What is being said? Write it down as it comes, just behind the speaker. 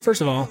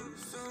First of all,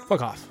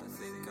 fuck off.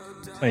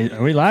 Wait,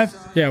 are we live?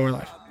 Yeah, we're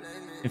live.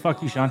 Hey,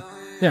 fuck you, Sean.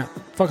 Yeah,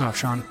 fuck off,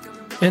 Sean.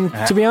 And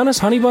to be honest,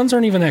 honey buns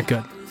aren't even that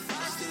good.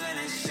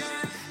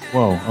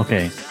 Whoa,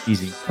 okay,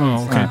 easy.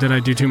 Oh, okay. Did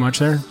I do too much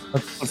there?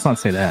 Let's not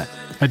say that.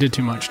 I did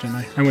too much, didn't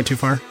I? I went too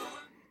far?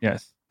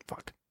 Yes.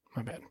 Fuck.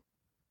 My bad.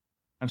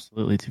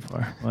 Absolutely too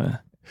far.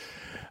 What?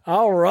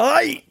 All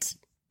right.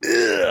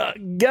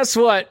 Ugh. Guess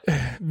what?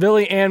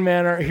 Billy and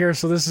Man aren't here,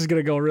 so this is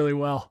going to go really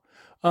well.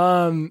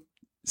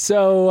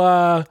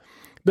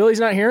 Billy's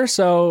not here,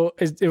 so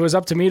it was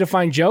up to me to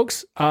find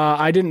jokes.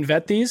 I didn't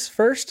vet these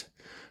first.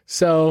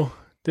 So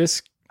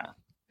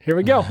here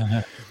we go.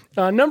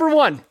 Number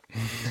one.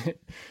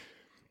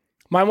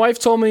 My wife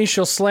told me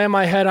she'll slam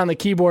my head on the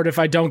keyboard if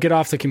I don't get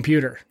off the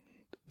computer.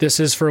 This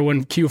is for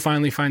when Q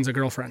finally finds a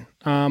girlfriend.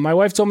 My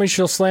wife told me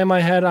she'll slam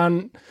my head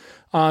on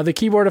the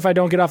keyboard if I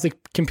don't get off the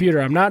computer.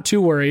 I'm not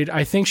too worried.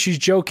 I think she's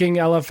joking.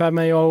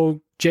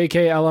 LFMAO,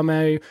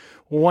 JKLMA,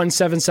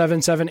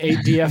 17778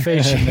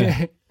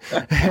 DFH.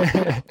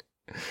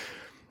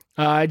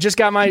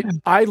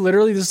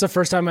 This is the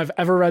first time I've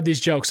ever read these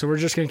jokes, so we're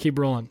just going to keep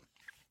rolling.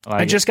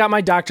 I just got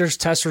my doctor's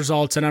test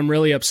results and I'm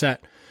really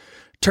upset.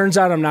 Turns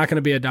out I'm not going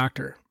to be a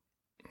doctor.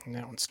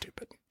 That one's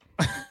stupid.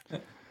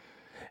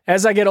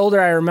 As I get older,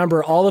 I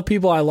remember all the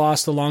people I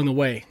lost along the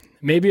way.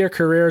 Maybe a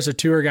career as a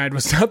tour guide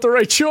was not the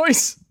right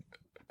choice.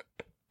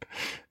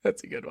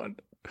 That's a good one.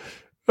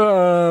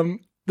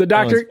 The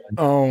doctor.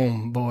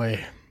 Oh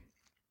boy.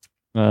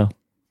 I'm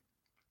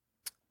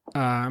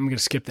going to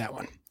skip that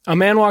one. A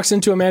man walks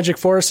into a magic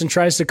forest and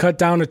tries to cut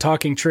down a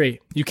talking tree.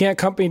 You can't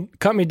cut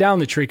me down,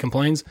 the tree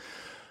complains.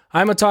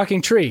 I'm a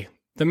talking tree.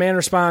 The man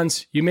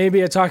responds, you may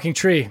be a talking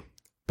tree,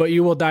 but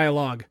you will die a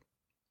log.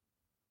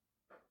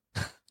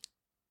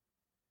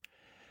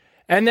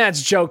 And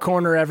that's Joke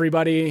Corner,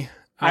 everybody.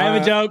 I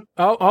have a joke.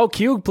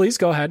 Q, please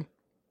go ahead.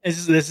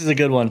 This is a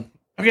good one.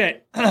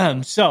 Okay,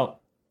 so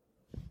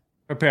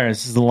prepare.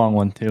 This is a long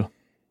one too.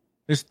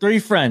 There's 3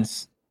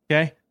 friends.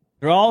 Okay,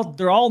 they're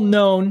all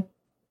known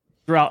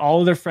throughout all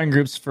of their friend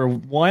groups for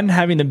 1,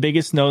 having the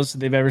biggest nose that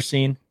they've ever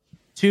seen,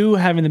 2,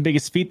 having the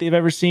biggest feet they've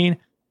ever seen,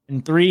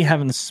 and 3,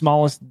 having the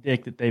smallest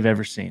dick that they've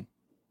ever seen.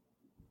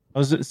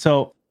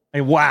 So,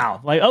 like,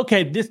 wow. Like,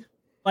 okay,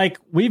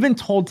 we've been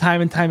told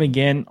time and time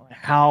again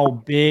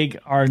how big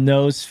our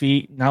nose,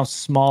 feet, and how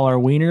small our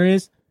wiener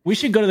is. We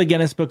should go to the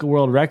Guinness Book of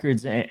World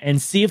Records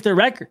and see if they're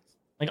records.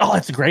 Like, oh,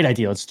 that's a great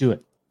idea. Let's do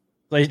it.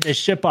 They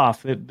ship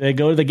off. They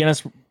go to the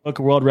Guinness Book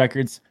of World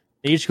Records.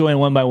 They each go in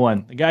one by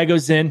one. The guy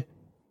goes in,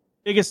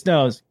 biggest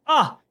nose.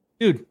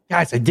 Dude,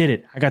 guys, I did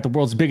it. I got the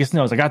world's biggest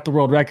nose. I got the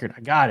world record.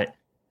 I got it.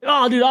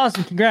 Oh, dude,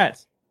 awesome.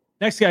 Congrats.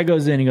 Next guy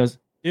goes in. He goes,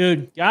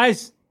 dude,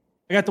 guys,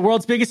 I got the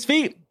world's biggest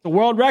feet. The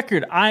world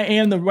record. I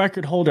am the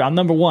record holder. I'm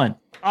number 1.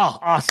 Oh,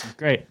 awesome.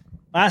 Great.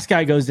 Last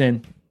guy goes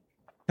in.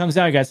 Comes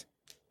out, guys.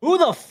 Who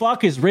the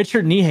fuck is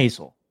Richard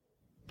Niehazel?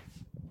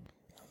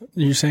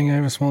 You saying I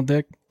have a small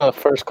dick? The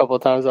first couple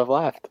of times I've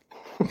laughed.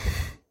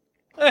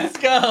 Let's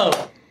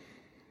go.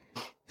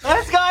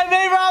 I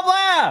made Rob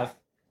laugh.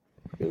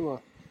 Good one.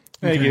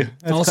 Thank you.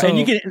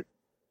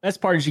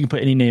 Best part is you can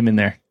put any name in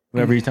there.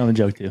 Whoever you're telling the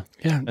joke to.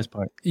 Yeah. Best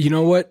part. You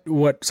know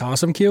what's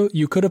awesome, Q?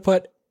 You could have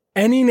put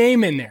any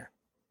name in there.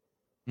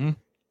 You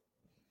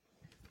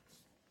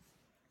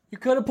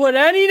could have put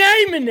any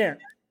name in there.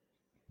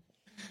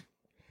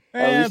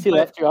 At least he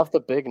left you off the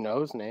big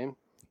nose name.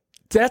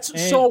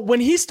 So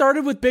when he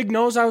started with Big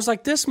Nose, I was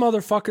like, this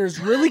motherfucker is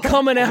really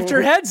coming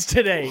after heads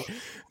today.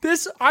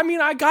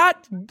 I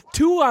got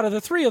 2 out of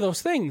the 3 of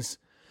those things.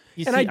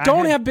 I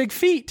don't have big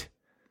feet.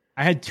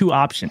 I had 2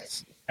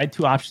 options.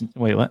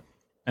 Wait, what?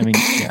 I mean,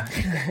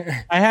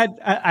 yeah.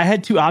 I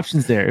had 2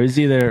 options there. It was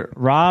either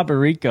Rob or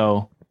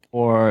Rico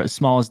or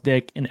smallest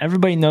dick, and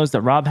everybody knows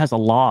that Rob has a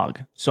log,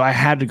 so I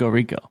had to go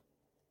Rico.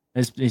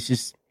 It's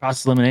just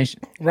process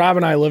elimination. Rob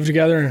and I live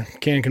together and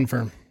can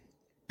confirm.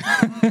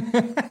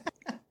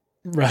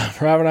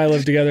 Rob and I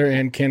live together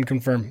and can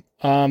confirm.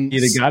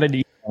 Either got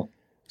it.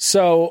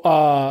 So,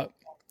 all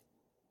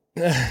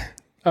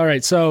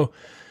right. So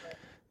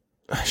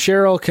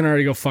Cheryl can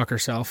already go fuck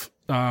herself.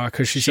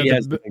 Because she said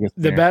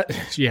the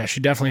best. Yeah, she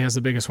definitely has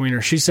the biggest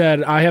wiener. She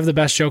said, I have the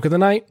best joke of the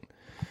night.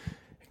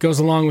 It goes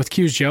along with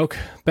Q's joke.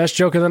 Best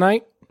joke of the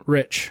night,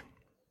 Rich.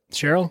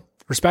 Cheryl,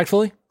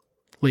 respectfully,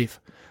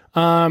 leave.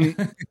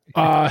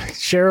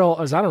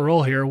 Cheryl is on a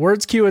roll here.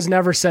 Words Q has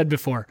never said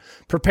before.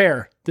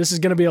 Prepare. This is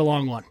going to be a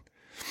long one.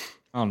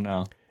 Oh,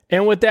 no.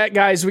 And with that,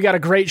 guys, we got a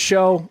great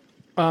show.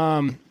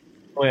 I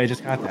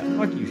just got that.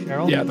 Fuck you,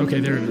 Cheryl. Yeah,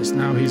 okay, there it is.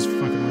 Now he's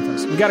fucking with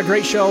us. We got a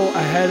great show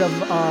ahead of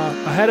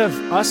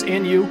us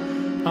and you.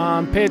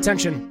 Pay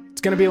attention.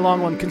 It's going to be a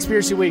long one.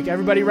 Conspiracy Week.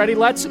 Everybody ready?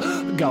 Let's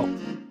go.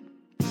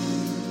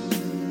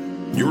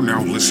 You're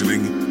now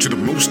listening to the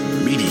most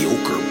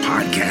mediocre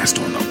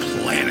podcast on the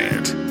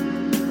planet.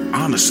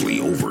 Honestly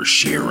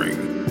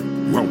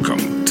oversharing.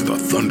 Welcome to the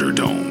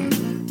Thunderdome,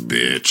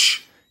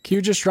 bitch.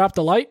 Q just dropped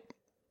the light?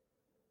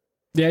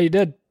 Yeah, you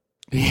did.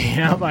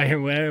 Yeah,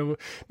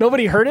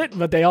 nobody heard it,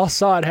 but they all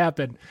saw it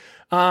happen.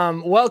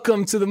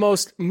 Welcome to the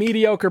most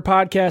mediocre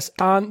podcast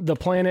on the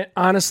planet.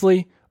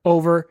 Honestly,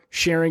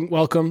 oversharing.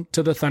 Welcome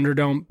to the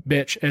Thunderdome,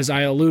 bitch. As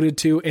I alluded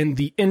to in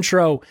the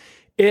intro,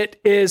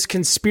 it is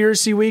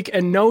conspiracy week.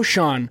 And no,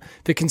 Sean,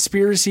 the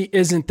conspiracy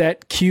isn't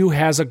that Q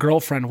has a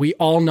girlfriend. We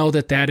all know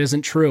that that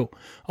isn't true.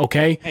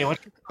 Okay? Hey,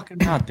 what you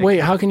fucking about?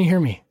 Wait, how can you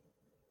hear me?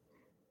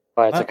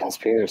 Why, it's a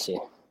conspiracy.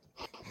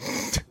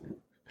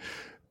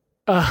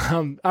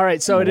 All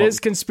right, so it is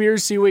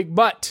conspiracy week,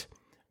 but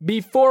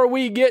before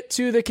we get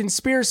to the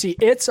conspiracy,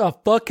 it's a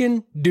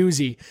fucking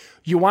doozy.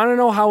 You want to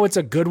know how it's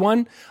a good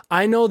one?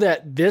 I know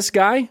that this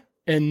guy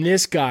and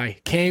this guy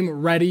came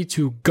ready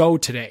to go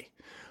today.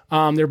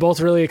 They're both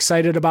really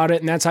excited about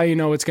it, and that's how you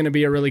know it's going to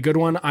be a really good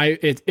one.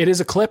 It is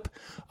a clip,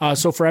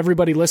 so for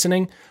everybody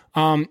listening,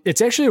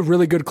 it's actually a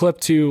really good clip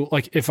to,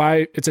 like,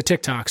 it's a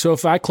TikTok, so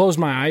if I close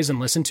my eyes and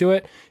listen to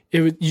it,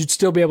 you'd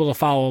still be able to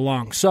follow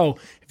along. So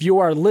if you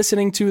are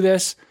listening to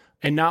this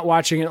and not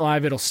watching it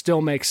live, it'll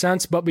still make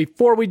sense. But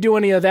before we do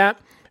any of that,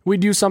 we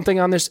do something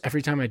on this.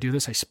 Every time I do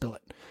this, I spill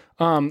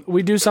it.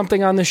 We do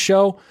something on this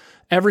show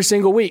every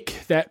single week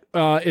that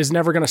is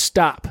never going to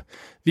stop.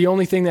 The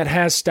only thing that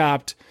has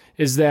stopped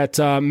is that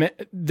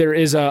there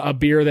is a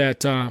beer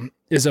that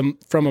is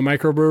from a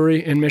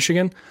microbrewery in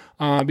Michigan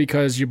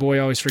because your boy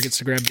always forgets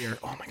to grab beer.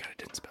 Oh my God, I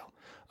didn't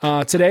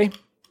spill. Today,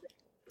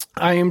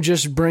 I am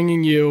just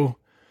bringing you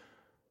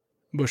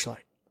Busch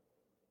Light.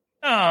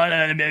 Oh,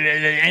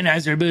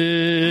 Anheuser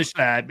Busch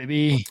Light,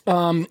 baby.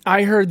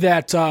 I heard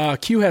that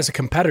Q has a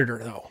competitor,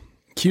 though.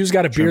 Q's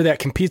got a beer that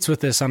competes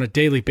with this on a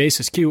daily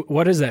basis. Q,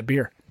 what is that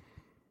beer?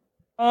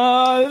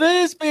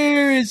 This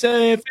beer is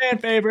a fan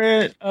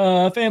favorite,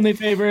 family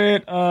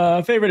favorite,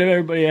 favorite of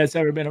everybody that's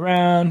ever been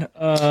around.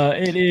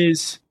 It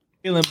is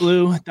Feeling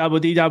Blue, Dabba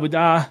Dee Dabba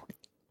Da.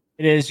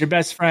 It is your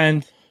best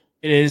friend.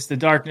 It is the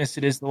darkness.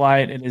 It is the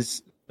light. It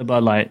is the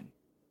Bud Light.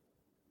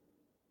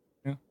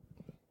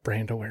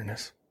 Brand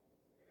awareness.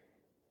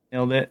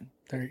 Nailed it.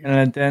 There you go.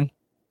 And then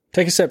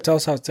Take a sip. Tell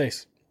us how it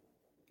tastes.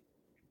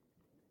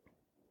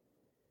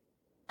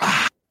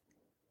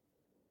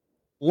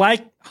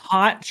 like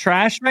hot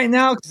trash right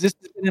now because this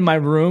has been in my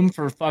room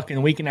for a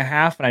fucking week and a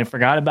half and I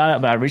forgot about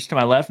it, but I reached to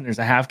my left and there's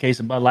a half case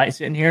of Bud Light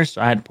sitting here,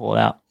 so I had to pull it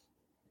out.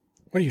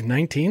 What are you,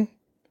 19?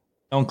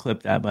 Don't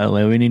clip that, by the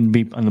way. We need to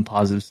be on the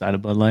positive side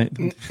of Bud Light.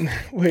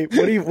 Wait,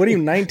 what are you,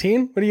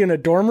 19? What are you, in a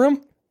dorm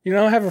room? You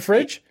don't have a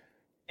fridge?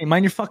 Hey,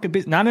 mind your fucking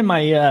business. Not in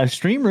my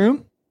stream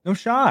room. No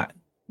shot.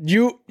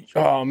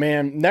 Oh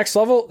man, next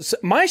level.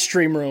 My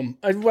stream room.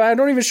 I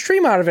don't even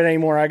stream out of it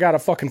anymore. I got a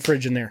fucking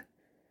fridge in there.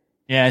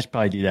 Yeah, I should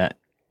probably do that.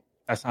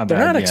 That's not bad.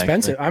 They're not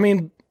expensive. Actually. I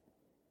mean,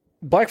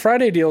 Black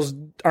Friday deals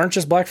aren't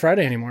just Black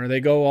Friday anymore. They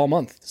go all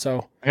month.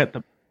 So I got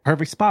the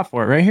perfect spot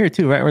for it right here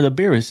too, right where the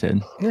beer is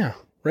sitting. Yeah,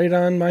 right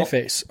on my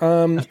face.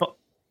 If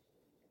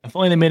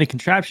only they made a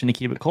contraption to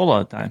keep it cold all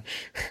the time.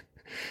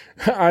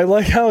 I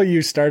like how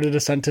you started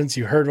a sentence.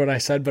 You heard what I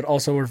said, but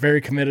also were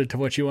very committed to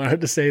what you wanted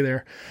to say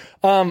there.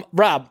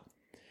 Rob,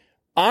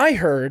 I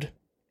heard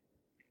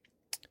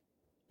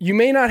you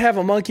may not have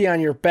a monkey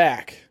on your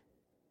back,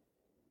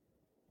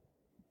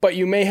 but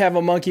you may have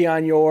a monkey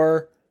on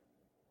your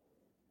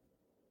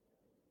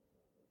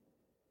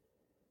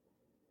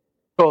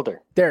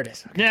shoulder. There it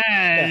is. Okay.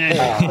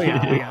 Yeah. We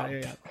got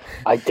it.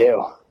 I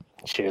do.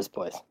 Cheers,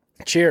 boys.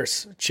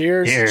 Cheers.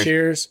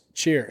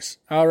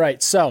 All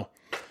right. So,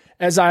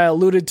 as I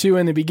alluded to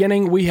in the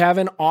beginning, we have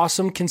an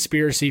awesome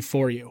conspiracy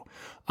for you.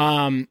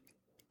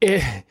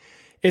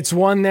 It's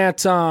one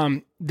that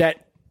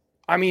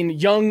I mean,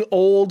 young,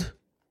 old,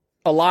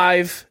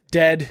 alive,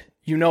 dead,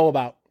 you know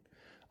about.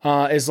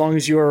 As long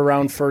as you were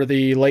around for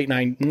the mid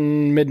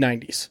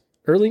 90s,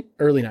 early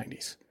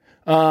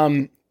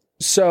 90s.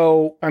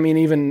 So, I mean,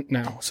 even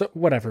now, so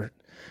whatever.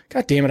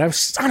 God damn it. I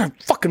was on a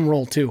fucking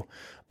roll too.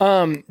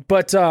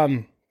 But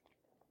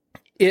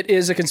it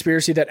is a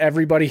conspiracy that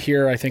everybody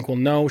here, I think, will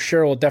know.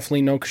 Cheryl will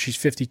definitely know because she's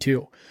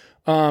 52.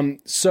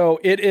 So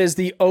it is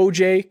the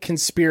OJ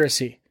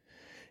conspiracy.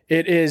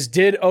 It is,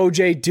 did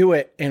OJ do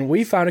it? And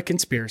we found a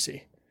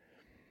conspiracy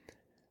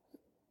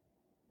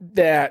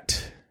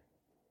that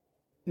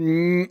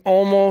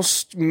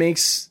almost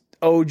makes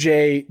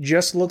OJ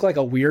just look like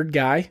a weird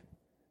guy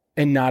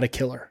and not a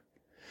killer.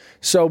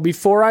 So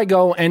before I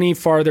go any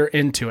farther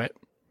into it,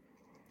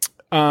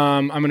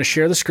 I'm going to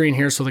share the screen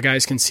here so the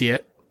guys can see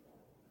it.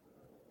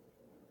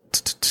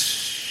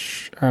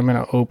 I'm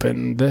going to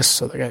open this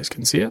so the guys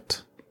can see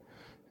it.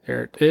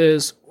 There it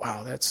is.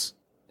 Wow,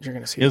 you're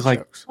going to see it. It's like,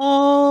 jokes.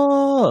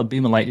 Oh, a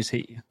beam of light just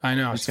hit you. I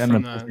know. It's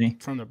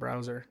from the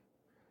browser.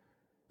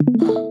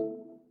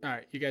 All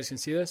right, you guys can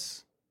see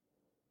this?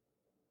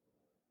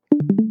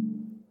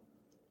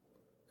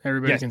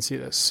 Everybody can see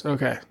this.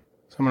 Okay.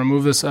 So I'm going to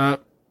move this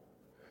up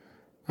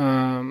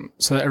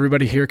so that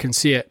everybody here can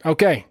see it.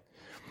 Okay.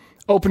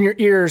 Open your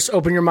ears,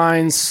 open your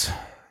minds.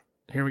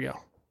 Here we go.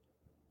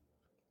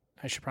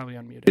 I should probably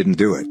unmute it. Didn't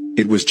do it.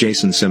 It was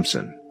Jason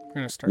Simpson. We're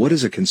gonna start. What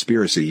is a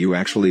conspiracy you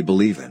actually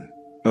believe in?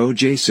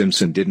 O.J.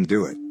 Simpson didn't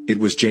do it. It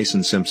was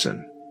Jason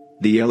Simpson.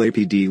 The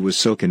LAPD was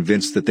so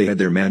convinced that they had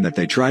their man that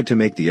they tried to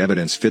make the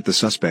evidence fit the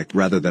suspect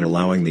rather than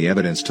allowing the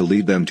evidence to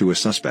lead them to a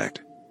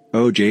suspect.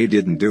 O.J.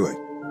 didn't do it.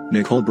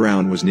 Nicole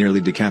Brown was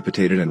nearly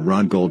decapitated and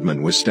Ron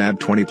Goldman was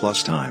stabbed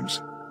 20+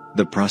 times.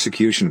 The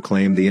prosecution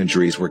claimed the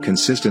injuries were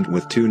consistent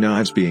with 2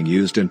 knives being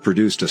used and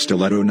produced a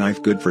stiletto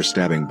knife good for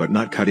stabbing but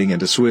not cutting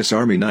and a Swiss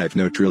Army knife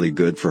not really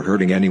good for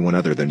hurting anyone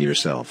other than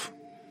yourself.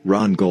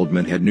 Ron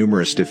Goldman had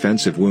numerous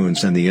defensive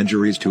wounds and the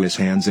injuries to his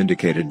hands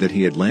indicated that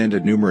he had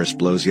landed numerous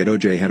blows, yet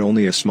O.J. had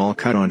only a small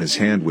cut on his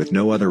hand with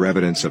no other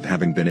evidence of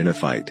having been in a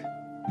fight.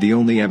 The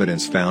only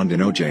evidence found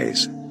in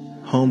O.J.'s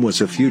home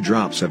was a few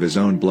drops of his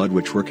own blood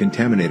which were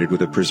contaminated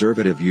with a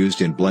preservative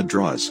used in blood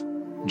draws.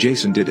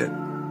 Jason did it.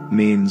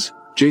 Means,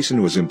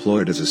 Jason was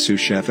employed as a sous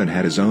chef and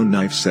had his own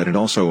knife set and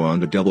also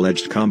owned a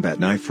double-edged combat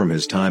knife from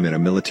his time in a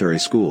military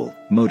school.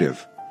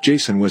 Motive: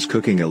 Jason was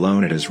cooking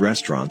alone at his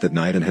restaurant that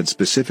night and had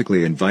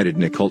specifically invited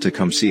Nicole to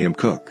come see him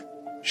cook.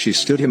 She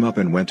stood him up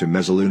and went to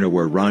Mezzaluna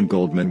where Ron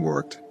Goldman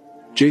worked.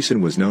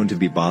 Jason was known to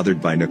be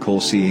bothered by Nicole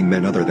seeing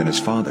men other than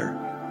his father.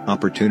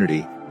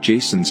 Opportunity: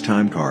 Jason's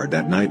time card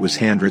that night was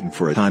handwritten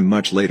for a time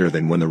much later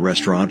than when the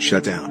restaurant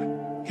shut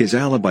down. His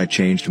alibi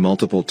changed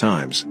multiple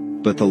times,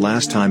 but the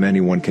last time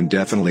anyone can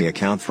definitely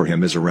account for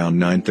him is around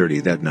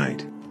 9:30 that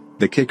night.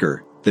 The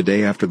kicker: the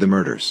day after the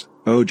murders,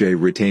 O.J.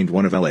 retained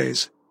one of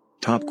LA's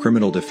top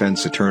criminal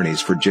defense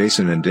attorneys for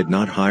Jason and did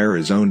not hire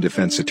his own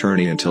defense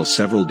attorney until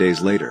several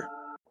days later.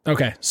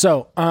 Okay,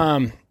 so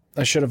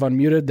I should have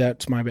unmuted.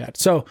 That's my bad.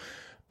 So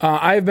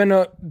I've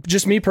been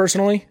just me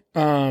personally.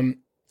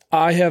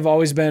 I have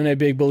always been a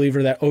big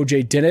believer that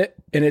OJ did it,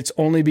 and it's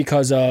only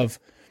because of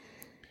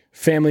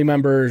family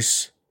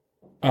members,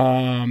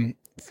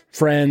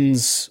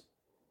 friends,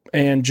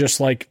 and just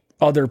like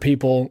other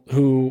people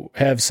who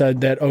have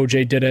said that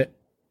OJ did it,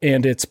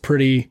 and it's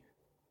pretty.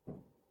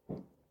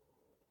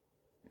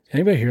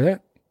 Anybody hear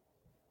that?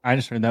 I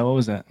just heard that. What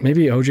was that?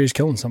 Maybe OJ's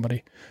killing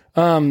somebody.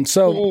 It's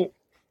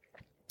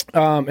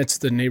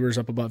the neighbors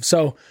up above.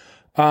 So,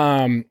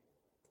 I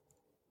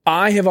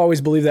have always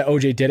believed that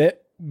OJ did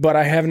it, but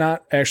I have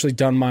not actually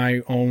done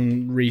my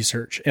own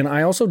research. And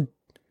I also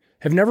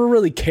have never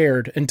really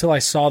cared until I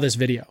saw this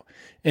video.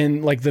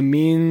 And like the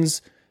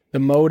means, the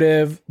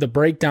motive, the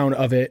breakdown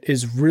of it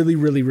is really,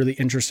 really, really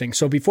interesting.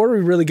 So before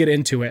we really get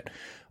into it,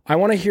 I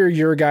want to hear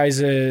your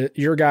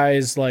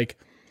guys, like,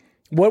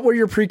 what were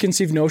your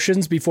preconceived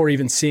notions before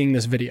even seeing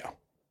this video?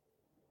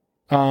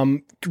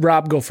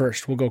 Rob, go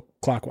first. We'll go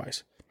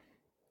clockwise.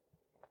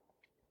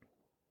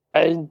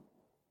 I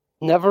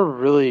never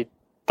really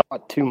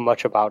thought too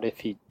much about if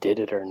he did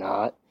it or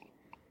not,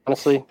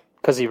 honestly,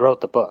 because he wrote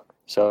the book.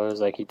 So it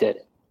was like he did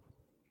it.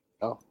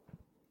 You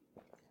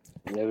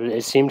know?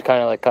 It seemed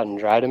kind of like cut and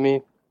dry to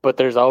me, but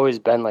there's always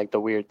been like the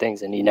weird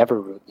things, and he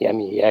never,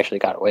 he actually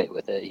got away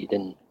with it. He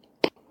didn't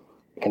get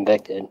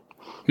convicted.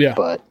 Yeah.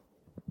 But,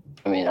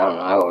 I mean, I don't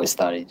know. I always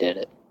thought he did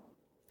it.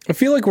 I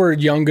feel like we're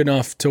young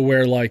enough to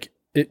where like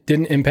it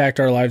didn't impact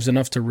our lives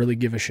enough to really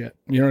give a shit.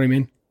 You know what I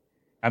mean?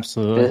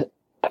 Absolutely.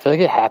 I feel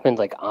like it happened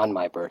like on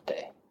my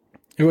birthday.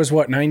 It was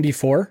what,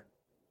 94?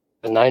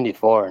 It was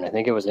 94, and I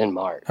think it was in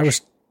March. I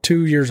was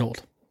 2 years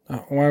old.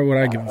 Why would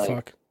I give a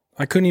fuck?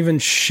 I couldn't even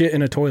shit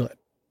in a toilet.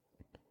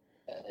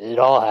 It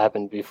all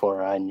happened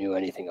before I knew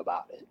anything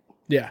about it.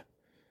 Yeah.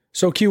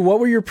 So Q,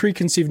 what were your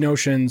preconceived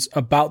notions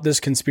about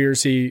this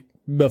conspiracy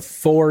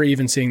before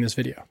even seeing this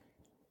video?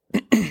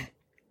 I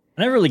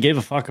never really gave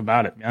a fuck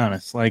about it, to be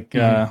honest. Like,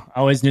 I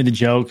always knew the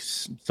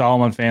jokes, saw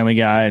him on Family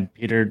Guy, and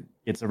Peter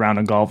gets a round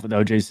of golf with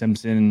O.J.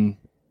 Simpson,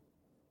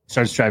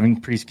 starts driving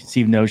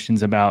preconceived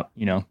notions about,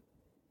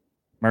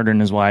 murdering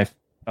his wife,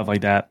 stuff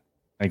like that,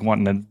 like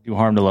wanting to do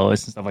harm to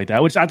Lois and stuff like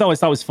that, which I always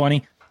thought was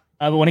funny.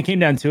 But when it came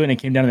down to it and it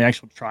came down to the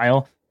actual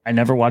trial, I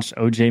never watched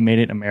O.J. Made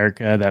It in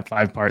America, that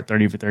 5-part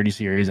 30 for 30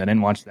 series. I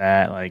didn't watch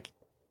that. Like,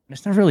 I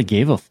just never really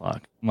gave a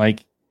fuck.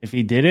 Like, if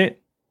he did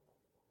it,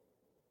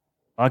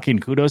 fucking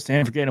kudos to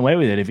him for getting away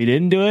with it. If he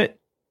didn't do it,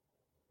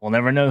 we'll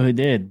never know who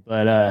did.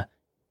 But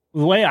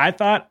the way I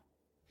thought,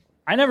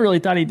 I never really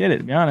thought he did it,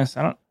 to be honest.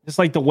 Just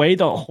like the way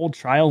the whole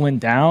trial went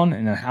down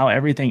and how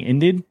everything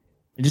ended,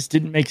 it just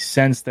didn't make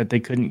sense that they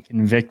couldn't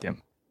convict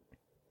him.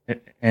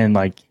 And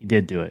like, he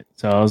did do it.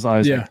 So I was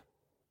always like,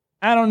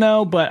 I don't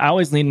know, but I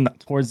always lean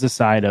towards the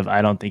side of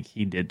I don't think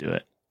he did do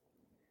it.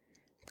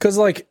 Because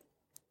like,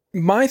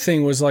 my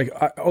thing was like,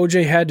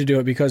 OJ had to do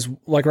it because,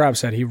 like Rob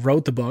said, he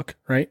wrote the book,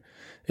 right?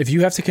 If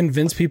you have to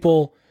convince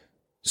people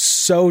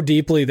so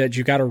deeply that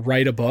you got to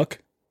write a book,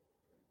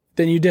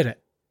 then you did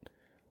it.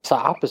 It's the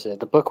opposite.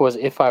 The book was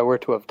If I Were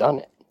to Have Done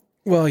It.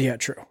 Well, yeah,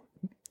 true.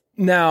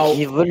 Now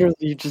he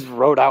literally just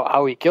wrote out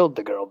how he killed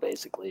the girl,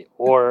 basically,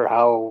 or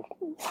how,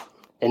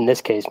 in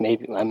this case,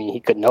 maybe. I mean, he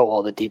could know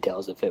all the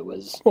details if it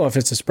was. Well, if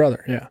it's his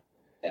brother, yeah.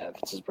 Yeah, if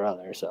it's his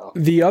brother. So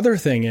the other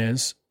thing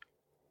is,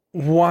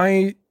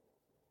 why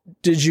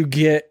did you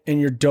get in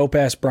your dope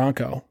ass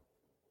Bronco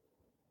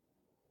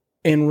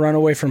and run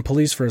away from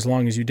police for as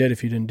long as you did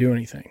if you didn't do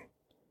anything?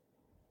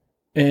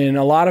 And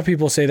a lot of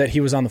people say that he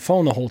was on the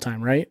phone the whole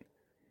time, right?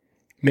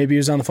 Maybe he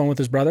was on the phone with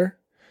his brother.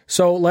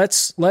 So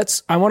let's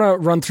I want to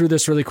run through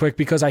this really quick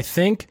because I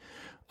think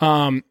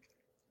the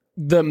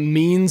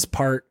means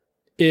part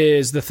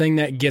is the thing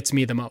that gets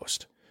me the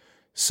most.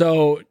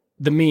 So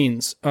the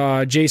means,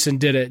 Jason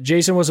did it.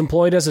 Jason was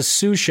employed as a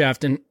sous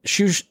chef and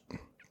Say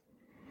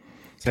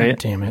it.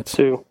 Damn it.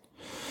 Sue.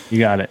 You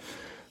got it.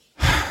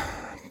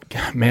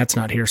 God, Matt's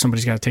not here.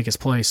 Somebody's got to take his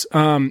place.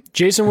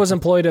 Jason was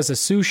employed as a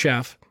sous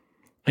chef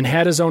and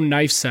had his own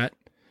knife set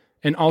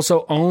and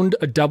also owned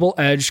a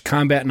double-edged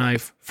combat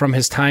knife from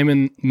his time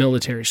in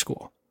military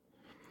school.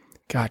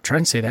 God, try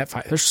and say that.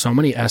 There's so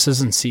many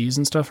S's and C's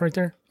and stuff right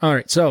there. All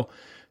right, so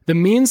the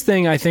means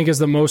thing I think is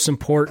the most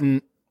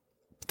important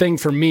thing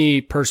for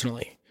me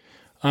personally.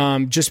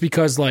 Just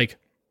because like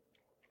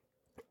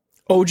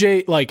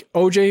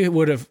OJ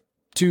would have,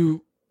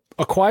 to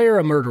acquire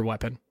a murder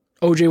weapon,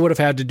 OJ would have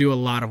had to do a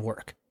lot of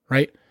work,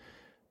 right?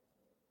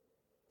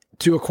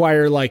 To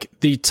acquire like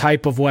the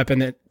type of weapon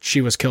that she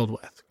was killed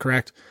with,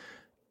 correct?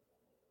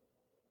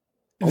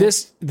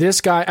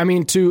 This guy, I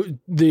mean, to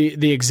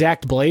the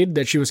exact blade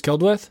that she was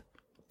killed with,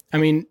 I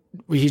mean,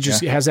 he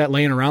just has that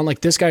laying around.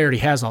 Like this guy already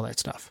has all that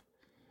stuff.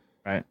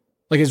 Right.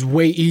 Like it's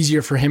way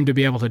easier for him to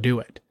be able to do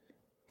it,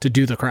 to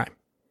do the crime,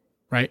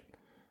 right?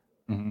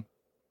 Mm-hmm.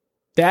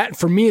 That,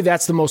 for me,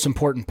 that's the most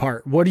important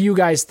part. What do you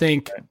guys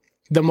think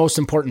the most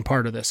important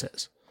part of this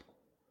is?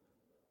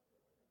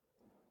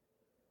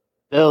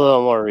 Did a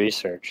little more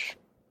research,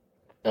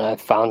 and I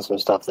found some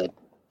stuff that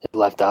is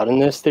left out in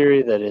this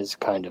theory that is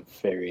kind of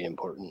very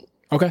important.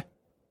 Okay.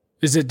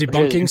 Is it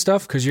debunking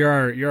stuff? Because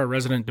you're a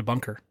resident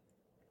debunker.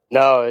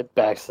 No, it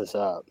backs this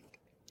up.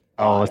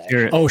 Oh, let's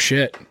hear it. Oh,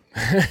 shit.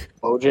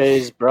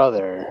 OJ's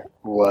brother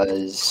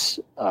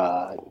was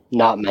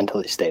not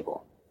mentally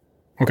stable.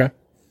 Okay.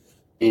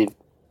 He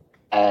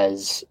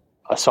has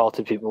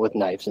assaulted people with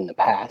knives in the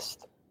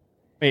past.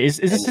 Wait, is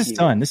this his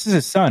son? This is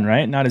his son,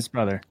 right? Not his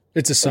brother.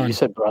 It's a son. You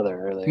said brother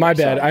earlier. My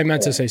bad. Son. I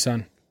meant to say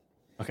son.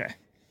 Okay.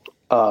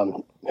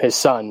 His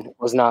son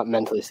was not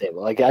mentally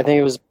stable. Like I think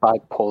it was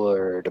bipolar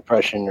or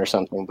depression or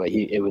something, but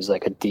it was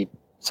like a deep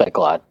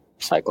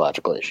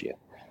psychological issue.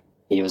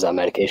 He was on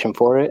medication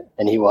for it,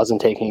 and he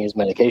wasn't taking his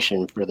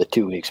medication for the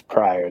 2 weeks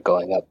prior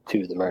going up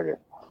to the murder.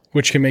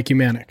 Which can make you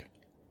manic.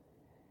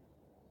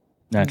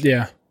 Naturally.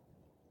 Yeah.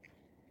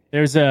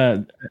 There's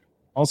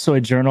also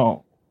a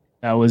journal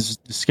that was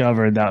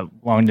discovered that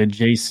belonged to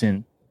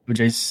Jason,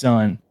 OJ's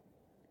son,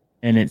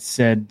 and it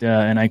said,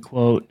 and I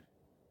quote,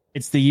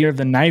 "It's the year of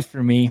the knife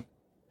for me.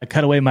 I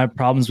cut away my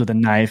problems with a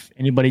knife.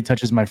 Anybody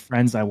touches my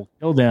friends, I will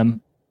kill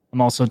them.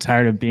 I'm also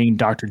tired of being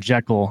Dr.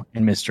 Jekyll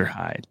and Mr.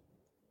 Hyde."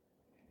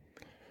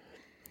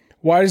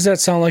 Why does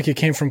that sound like it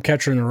came from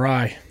Catcher in the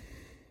Rye?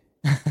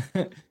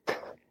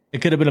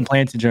 It could have been a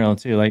planted journal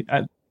too. Like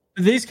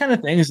these kind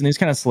of things and these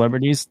kind of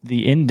celebrities,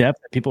 the in-depth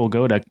that people will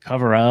go to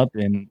cover up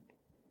and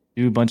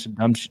do a bunch of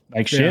dumb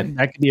shit,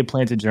 that could be a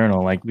planted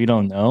journal. Like we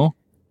don't know.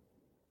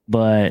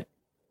 But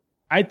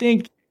I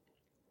think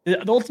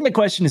the ultimate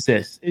question is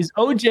this: is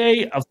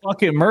OJ a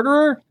fucking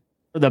murderer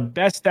or the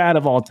best dad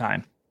of all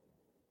time?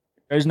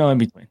 There's no in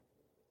between.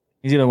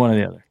 He's either one or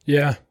the other.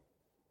 Yeah.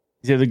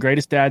 He's either the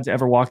greatest dad to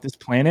ever walk this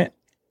planet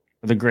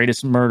or the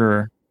greatest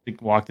murderer to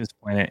walk this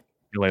planet.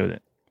 Get away with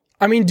it.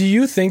 I mean, do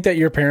you think that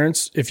your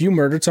parents, if you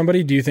murdered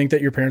somebody, do you think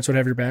that your parents would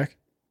have your back?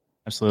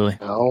 Absolutely.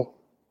 No.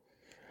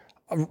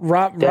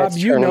 Rob,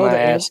 you know my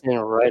that. ass in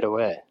right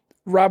away.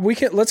 Rob,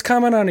 let's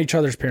comment on each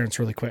other's parents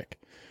really quick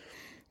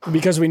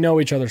because we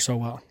know each other so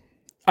well.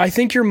 I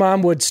think your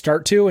mom would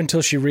start to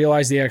until she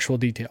realized the actual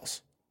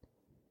details.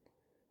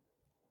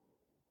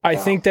 I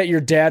think that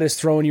your dad is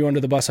throwing you under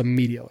the bus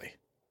immediately.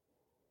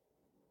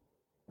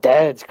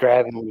 Dad's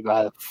grabbing me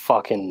by the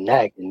fucking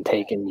neck and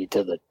taking me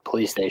to the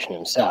police station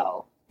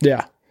himself.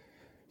 Yeah.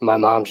 My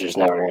mom's just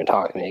never going to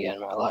talk to me again in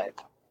my life.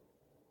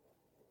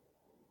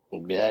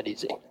 It'd be that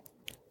easy.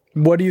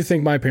 What do you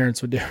think my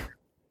parents would do?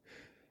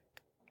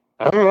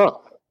 I don't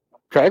know.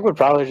 Craig would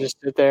probably just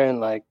sit there and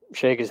like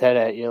shake his head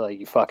at you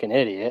like you fucking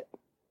idiot.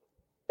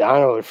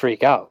 Donna would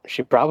freak out.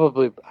 She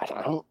probably,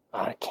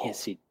 I can't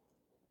see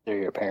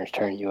your parents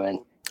turn you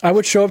in. I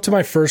would show up to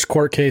my first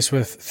court case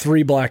with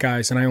 3 black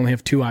eyes and I only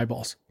have 2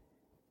 eyeballs.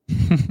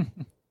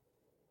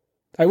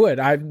 I would.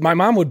 My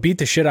mom would beat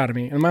the shit out of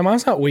me, and my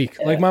mom's not weak.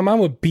 Yeah. Like my mom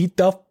would beat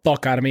the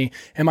fuck out of me,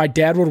 and my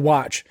dad would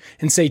watch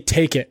and say,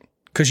 "Take it,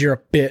 because you're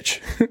a bitch."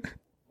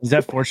 Is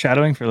that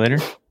foreshadowing for later?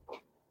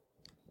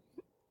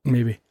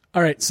 Maybe.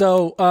 All right.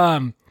 So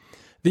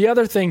the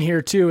other thing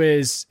here too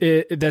is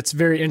that's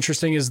very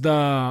interesting is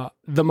the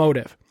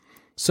motive.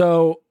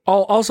 So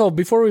also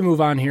before we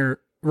move on here,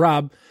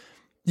 Rob,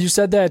 you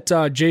said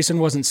that Jason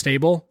wasn't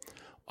stable.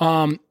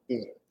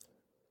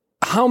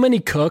 How many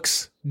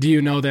cooks do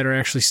you know that are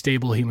actually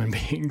stable human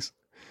beings?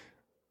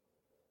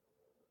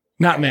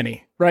 Not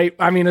many, right?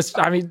 I mean,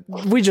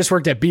 we just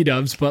worked at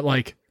B-Dubs, but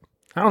like,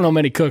 I don't know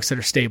many cooks that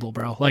are stable,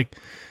 bro. Like,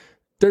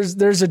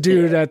 there's a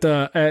dude at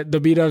the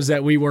B-Dubs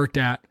that we worked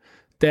at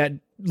that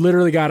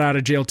literally got out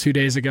of jail 2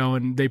 days ago,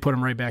 and they put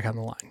him right back on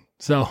the line.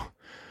 So,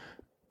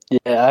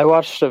 yeah, I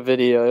watched a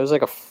video. It was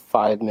like a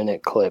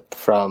 5-minute clip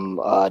from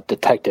a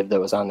detective that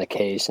was on the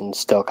case and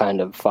still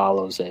kind of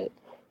follows it.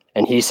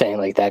 And he's saying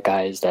like that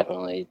guy is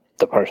definitely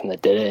the person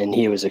that did it. And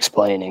he was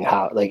explaining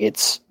how like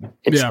it's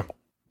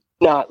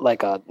not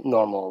like a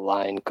normal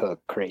line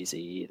cook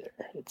crazy either.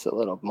 It's a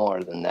little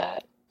more than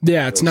that.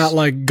 Yeah, it's not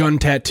like gun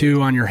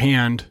tattoo on your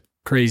hand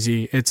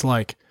crazy. It's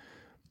like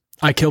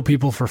I kill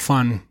people for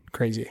fun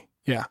crazy.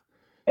 Yeah.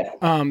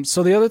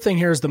 So the other thing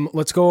here is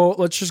let's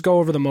just go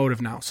over the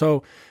motive now.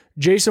 So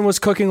Jason was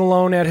cooking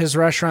alone at his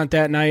restaurant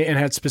that night and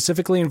had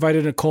specifically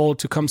invited Nicole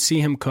to come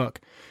see him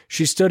cook.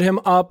 She stood him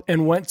up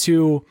and went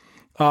to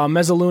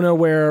Mezzaluna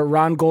where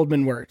Ron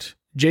Goldman worked.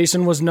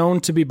 Jason was known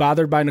to be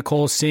bothered by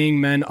Nicole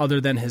seeing men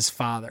other than his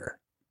father.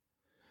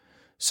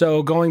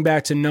 So going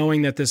back to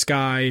knowing that this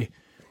guy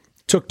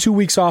took 2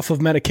 weeks off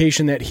of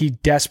medication that he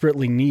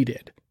desperately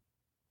needed.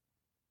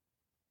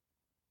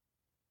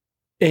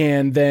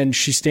 And then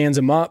she stands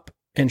him up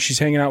and she's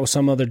hanging out with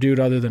some other dude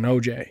other than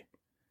OJ.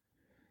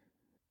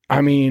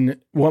 I mean,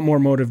 what more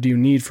motive do you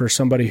need for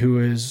somebody who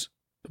is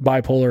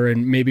bipolar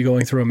and maybe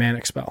going through a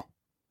manic spell?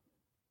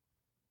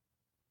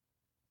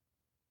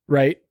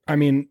 Right? I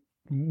mean,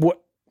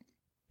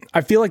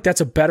 I feel like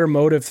that's a better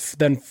motive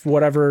than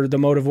whatever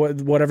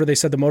they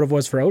said the motive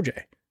was for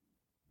OJ.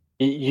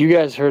 You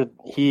guys heard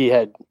he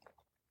had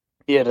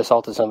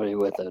assaulted somebody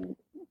with a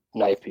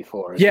knife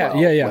before. Yeah.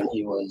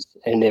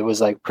 And it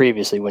was like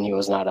previously when he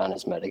was not on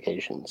his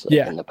medications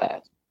in the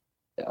past.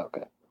 Yeah.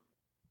 Okay.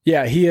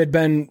 Yeah. He had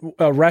been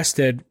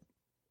arrested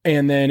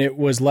and then it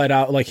was let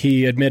out. Like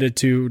he admitted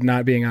to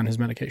not being on his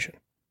medication.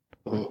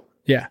 Mm-hmm.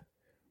 Yeah.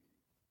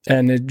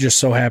 And it just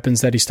so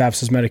happens that he stops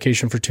his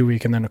medication for 2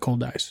 weeks and then Nicole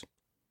dies.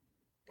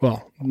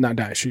 Well, not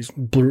dies. She's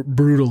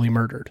brutally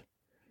murdered.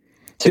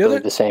 Typically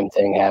the same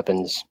thing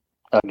happens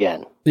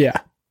again. Yeah.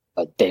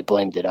 But they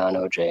blamed it on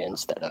OJ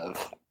instead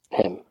of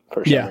him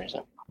for some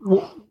reason.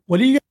 What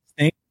do you guys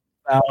think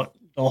about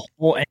the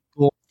whole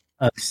angle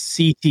of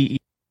CTE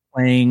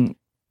playing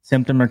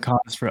symptom or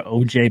cause for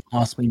OJ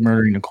possibly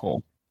murdering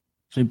Nicole?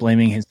 Actually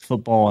blaming his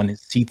football and his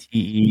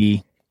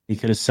CTE he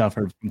could have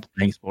suffered from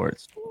playing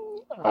sports.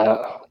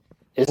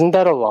 Isn't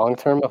that a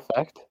long-term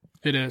effect?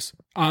 It is.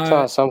 It's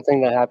not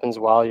something that happens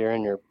while you're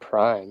in your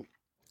prime.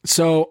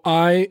 So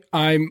I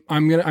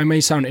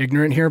may sound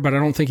ignorant here, but I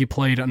don't think he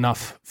played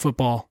enough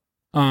football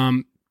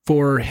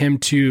for him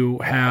to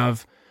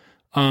have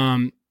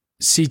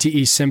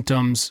CTE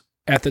symptoms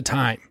at the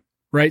time,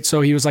 right?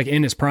 So he was like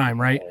in his prime,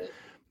 right?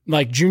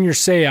 Like Junior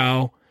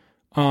Seau,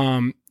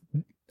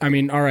 I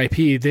mean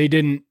RIP.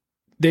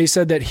 They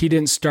said that he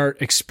didn't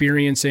start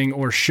experiencing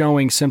or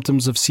showing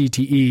symptoms of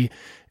CTE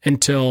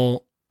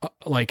until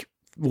 8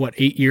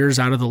 years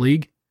out of the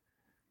league.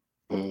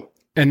 Mm.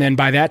 And then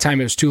by that time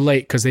it was too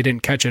late because they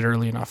didn't catch it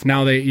early enough.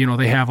 Now they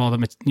have all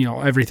the,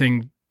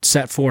 everything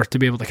set forth to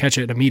be able to catch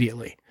it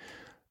immediately.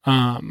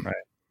 Right.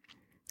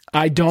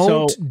 I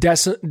don't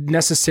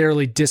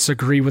necessarily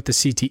disagree with the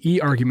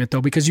CTE argument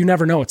though, because you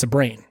never know. It's a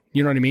brain.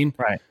 You know what I mean?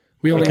 Right.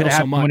 We only know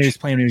so much. When he was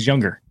playing when he was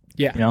younger.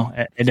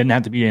 Yeah. It didn't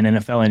have to be an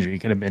NFL injury. It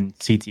could have been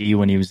CTE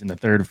when he was in the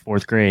 3rd or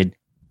 4th grade.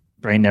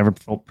 Brain never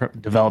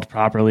developed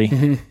properly.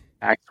 Mm-hmm.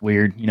 Acts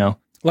weird,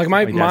 Like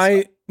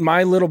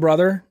my little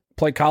brother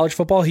played college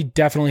football. He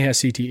definitely has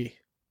CTE.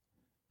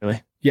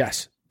 Really?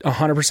 Yes.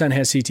 100%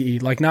 has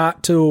CTE. Like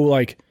not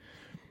to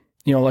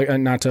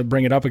not to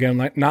bring it up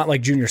again, not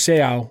like Junior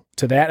Seau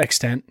to that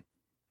extent,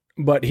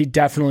 but he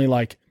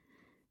definitely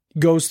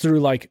goes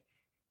through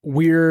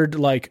weird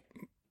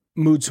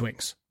mood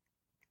swings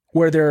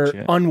where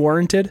they're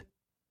unwarranted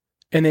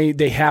and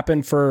they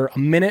happen for a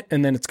minute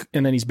and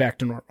then he's back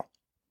to normal.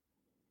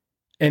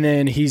 And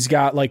then he's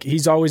got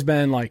he's always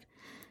been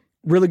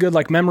really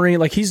good memory.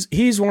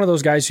 He's one of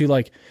those guys who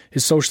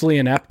is socially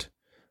inept,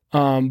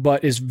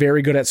 but is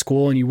very good at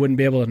school and you wouldn't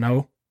be able to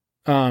know.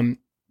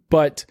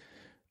 But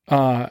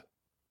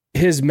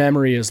his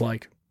memory is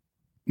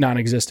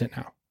non-existent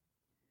now.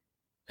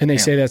 And they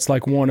say that's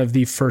one of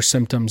the first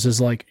symptoms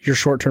is your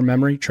short-term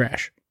memory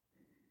trash.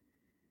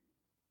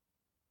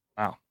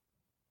 Wow.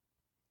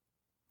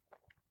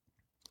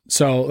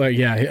 So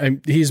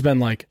he's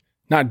been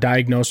not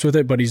diagnosed with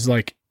it, but he's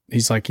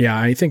yeah,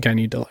 I think I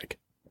need to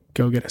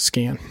go get a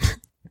scan.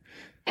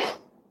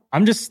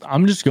 I'm just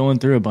going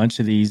through a bunch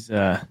of these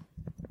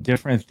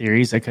different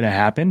theories that could have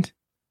happened.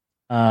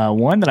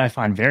 One that I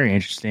find very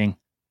interesting,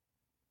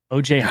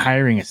 OJ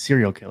hiring a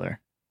serial killer.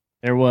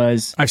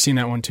 I've seen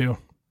that one too.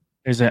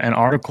 There's an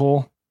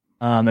article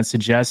that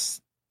suggests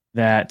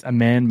that a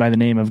man by the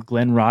name of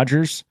Glenn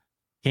Rogers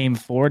came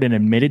forward and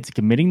admitted to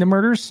committing the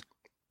murders.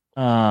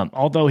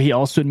 Although he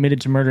also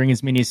admitted to murdering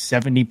as many as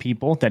 70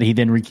 people that he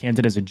then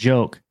recanted as a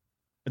joke.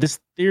 But this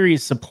theory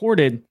is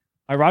supported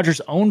by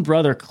Rogers' own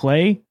brother,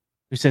 Clay,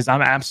 who says,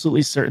 "I'm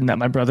absolutely certain that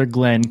my brother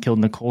Glenn killed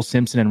Nicole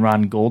Simpson and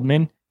Ron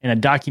Goldman in a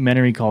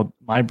documentary called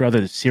My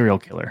Brother the Serial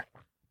Killer."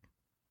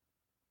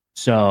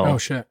 So, oh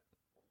shit.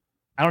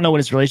 I don't know what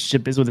his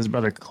relationship is with his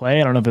brother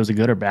Clay. I don't know if it was a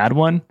good or bad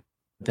one.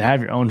 But to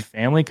have your own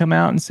family come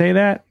out and say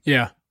that,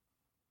 yeah,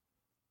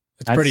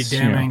 it's pretty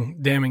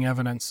damning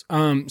evidence. So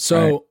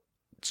right.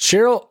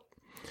 Cheryl,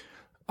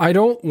 I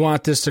don't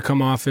want this to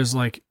come off as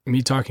like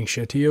me talking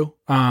shit to you,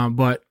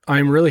 but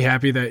I'm really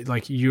happy that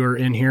like you're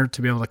in here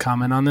to be able to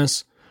comment on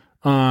this.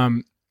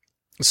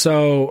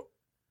 So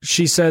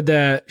she said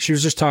that she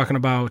was just talking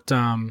about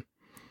the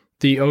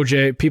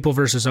OJ People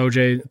versus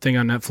OJ thing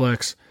on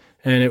Netflix,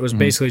 and it was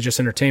basically just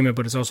entertainment,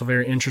 but it's also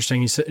very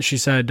interesting. She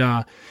said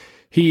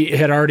he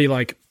had already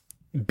like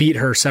beat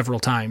her several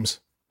times,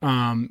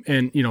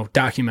 and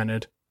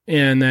documented,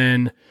 and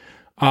then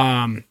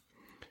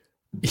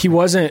he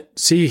wasn't.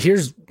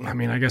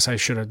 I guess I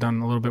should have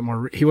done a little bit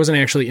more. He wasn't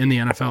actually in the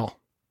NFL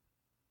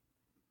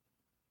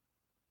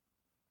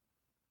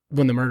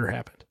when the murder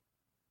happened.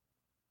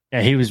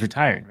 Yeah, he was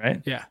retired,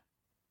 right? Yeah.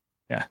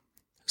 Yeah.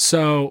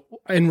 So,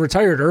 and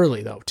retired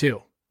early though,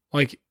 too.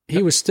 Like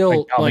he was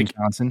still like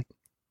Johnson.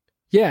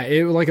 Yeah,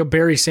 it was like a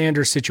Barry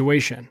Sanders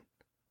situation.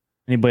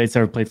 Anybody that's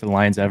ever played for the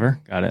Lions ever?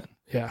 Got it.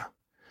 Yeah.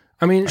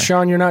 I mean,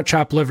 Sean, you're not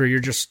chopped liver. You're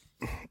just,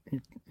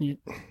 you're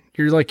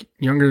like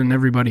younger than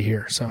everybody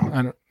here. So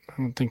I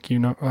don't think you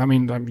know. I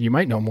mean, you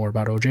might know more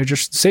about OJ.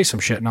 Just say some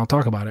shit and I'll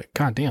talk about it.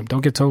 God damn,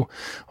 don't get so.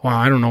 Well,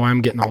 I don't know why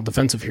I'm getting all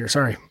defensive here.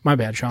 Sorry, my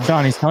bad, Sean.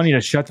 Sean, he's telling you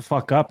to shut the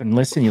fuck up and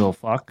listen, you little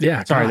fuck.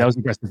 Yeah, sorry, that was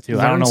aggressive too.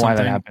 I don't know why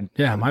that happened.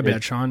 Yeah, my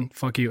bad, Sean.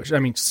 Fuck you. I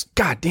mean,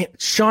 god damn,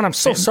 Sean, I'm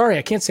so sorry.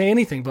 I can't say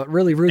anything but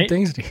really rude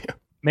things to you.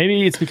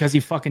 Maybe it's because he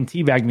fucking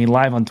teabagged me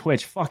live on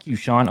Twitch. Fuck you,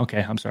 Sean.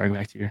 Okay, I'm sorry. Go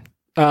back to your.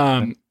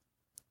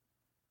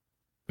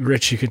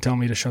 Rich, you could tell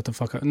me to shut the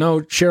fuck up. No,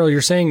 Cheryl,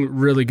 you're saying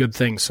really good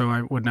things, so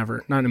I would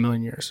never, not in a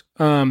million years.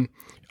 I'm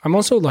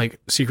also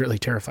like secretly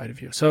terrified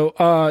of you. So,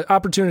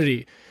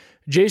 opportunity.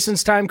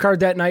 Jason's time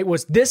card that night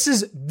was, this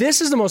is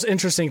the most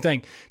interesting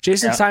thing.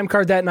 Jason's time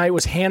card that night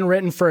was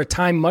handwritten for a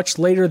time much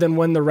later than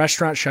when the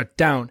restaurant shut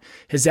down.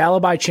 His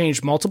alibi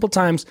changed multiple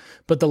times,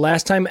 but the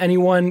last time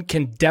anyone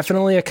can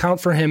definitely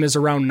account for him is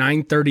around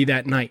 9:30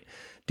 that night.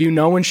 Do you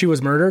know when she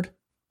was murdered?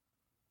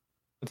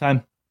 What time?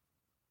 It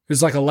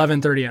was like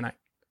 11:30 at night.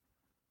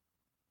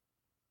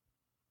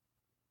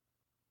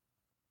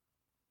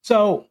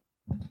 So,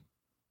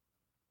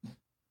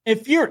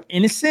 if you're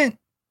innocent,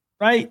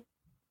 right,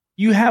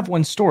 you have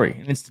one story,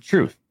 and it's the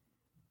truth.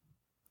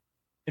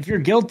 If you're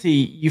guilty,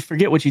 you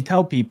forget what you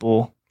tell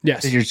people.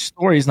 Yes. Because your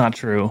story is not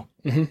true.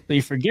 Mm-hmm. So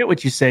you forget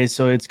what you say,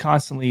 so it's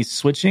constantly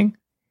switching.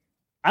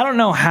 I don't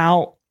know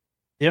how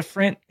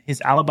different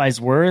his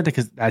alibis were,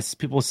 because as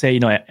people say,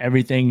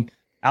 everything,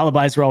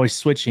 alibis were always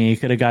switching. He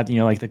could have got,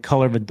 like the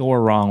color of a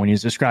door wrong when he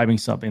was describing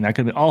something. That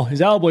could have been,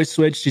 his alibi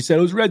switched. He said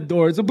it was red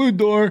door, it's a blue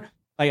door.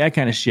 Like that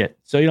kind of shit.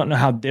 So you don't know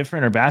how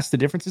different or vast the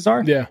differences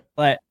are. Yeah.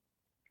 But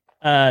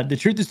the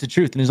truth is the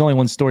truth, and there's only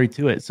one story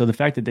to it. So the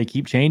fact that they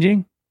keep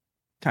changing,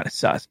 kind of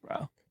sus,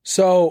 bro.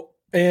 So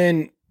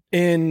in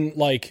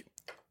like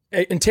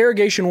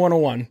interrogation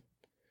 101,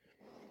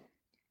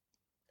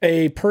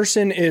 a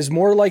person is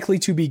more likely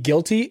to be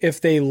guilty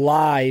if they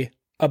lie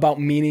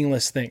about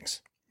meaningless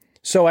things.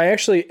 So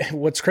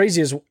what's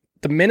crazy is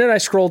the minute I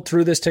scrolled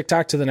through this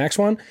TikTok to the next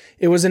one,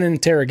 it was an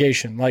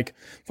interrogation. Like,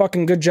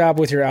 fucking good job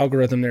with your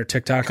algorithm there,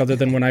 TikTok, other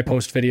than when I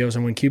post videos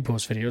and when Cube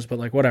posts videos, but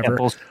like whatever.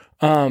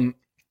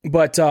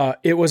 But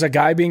it was a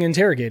guy being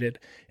interrogated,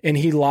 and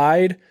he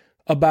lied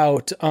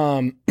about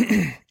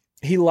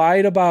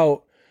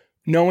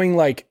knowing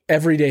like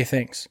everyday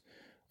things.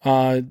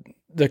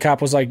 The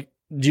cop was like,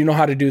 "Do you know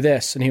how to do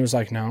this?" And he was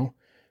like, "No."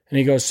 And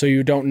he goes, "So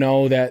you don't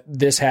know that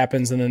this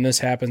happens and then this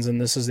happens and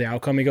this is the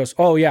outcome?" He goes,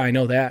 "Oh yeah, I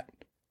know that."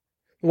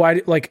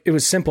 Why? Like, it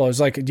was simple. It was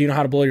like, "Do you know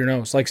how to blow your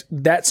nose?" Like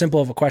that simple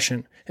of a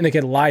question. And the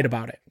kid lied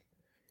about it.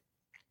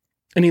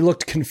 And he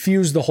looked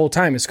confused the whole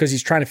time. It's because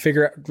he's trying to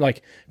figure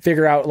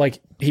out,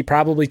 like, he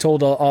probably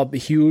told a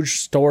huge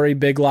story,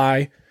 big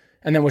lie,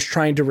 and then was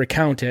trying to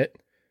recount it.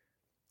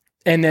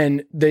 And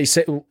then they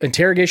say,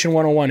 interrogation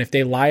 101, if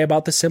they lie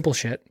about the simple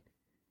shit,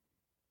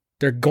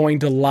 they're going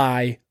to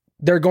lie.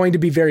 They're going to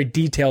be very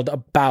detailed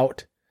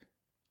about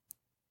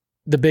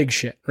the big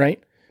shit,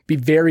 right? Be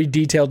very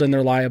detailed in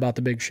their lie about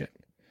the big shit.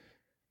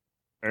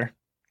 Sure.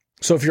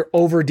 So if you're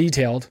over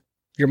detailed,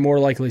 you're more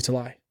likely to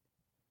lie.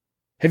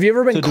 Have you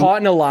ever been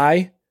caught in a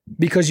lie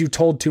because you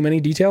told too many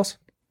details?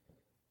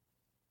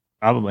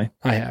 Probably.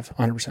 I have,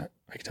 100%.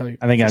 I can tell you.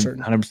 I think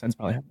 100%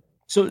 probably have.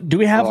 So do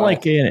we have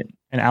an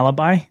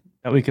alibi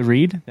that we could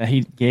read that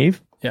he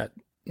gave? Yeah.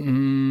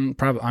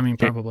 Probably.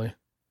 Probably.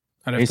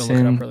 I'd have to look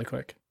it up really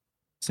quick.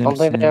 I don't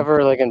think they ever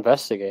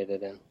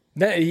investigated him.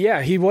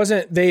 He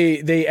wasn't.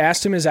 They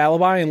asked him his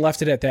alibi and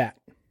left it at that.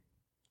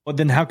 Well,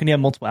 then how can he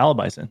have multiple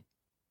alibis then?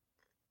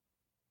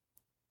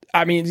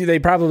 I mean, they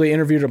probably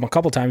interviewed him a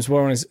couple times,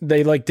 but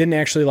they didn't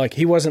actually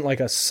he wasn't like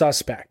a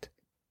suspect.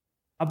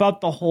 About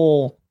the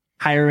whole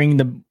hiring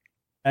the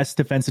best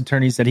defense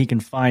attorneys that he can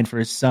find for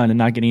his son and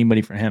not getting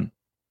anybody for him.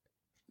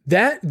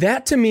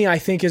 That to me, I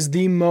think is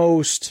the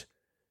most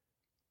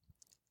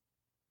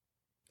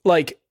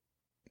if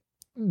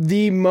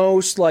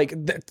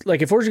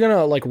we're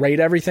gonna rate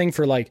everything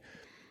for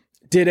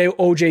did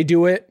OJ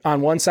do it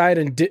on one side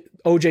and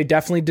OJ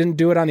definitely didn't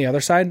do it on the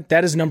other side,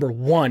 that is number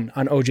one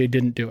on OJ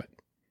didn't do it.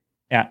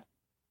 Yeah.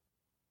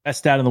 Best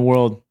stat in the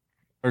world.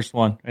 First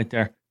one right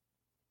there.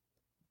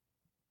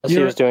 He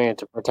was doing it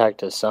to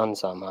protect his son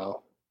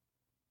somehow.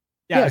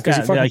 Yeah, because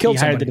he fucking killed he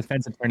hired somebody. the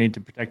defense attorney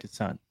to protect his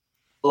son.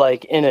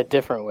 Like, in a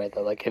different way,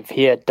 though. Like, if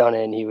he had done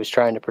it and he was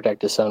trying to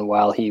protect his son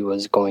while he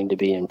was going to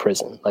be in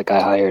prison. Like, I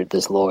hired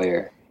this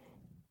lawyer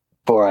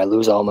before I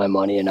lose all my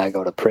money and I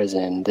go to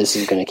prison. This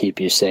is going to keep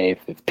you safe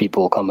if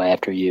people come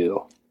after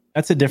you.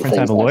 That's a different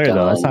type of lawyer,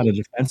 though. That's not a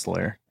defense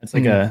lawyer. It's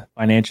like a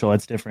financial,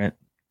 it's different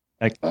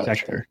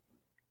sector.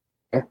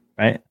 Sure.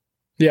 Right?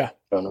 Yeah.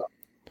 I don't know.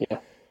 Yeah.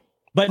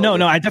 But no,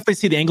 I definitely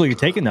see the angle you're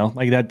taking, though.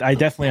 Like, that, I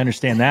definitely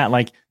understand that.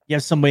 Like, you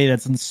have somebody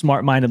that's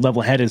smart-minded,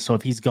 level-headed, so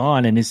if he's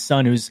gone and his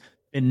son, who's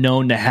been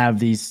known to have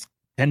these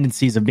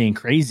tendencies of being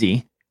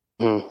crazy,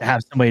 to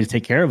have somebody to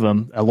take care of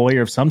him, a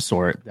lawyer of some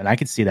sort, then I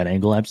could see that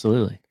angle,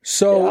 absolutely.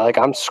 So, yeah, like,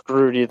 I'm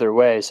screwed either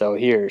way, so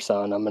here,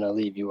 son, I'm going to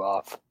leave you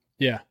off.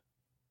 Yeah.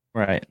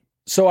 Right.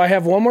 So I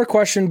have one more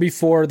question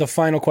before the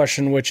final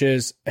question, which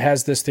is,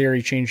 has this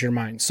theory changed your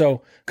mind?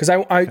 So, because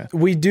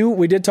we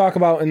did talk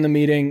about in the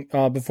meeting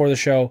before the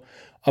show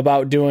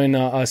about doing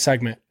a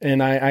segment,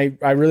 and I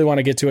really want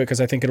to get to it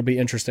because I think it'll be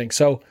interesting.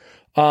 So,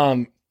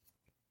 I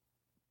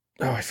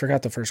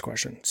forgot the first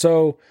question.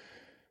 So,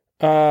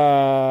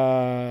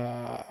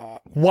 why?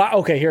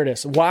 Okay, here it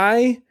is.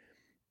 Why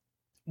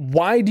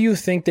do you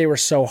think they were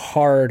so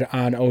hard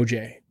on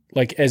OJ,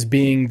 like as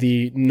being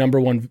the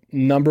number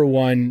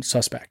one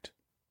suspect?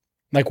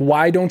 Like,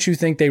 why don't you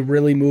think they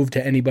really moved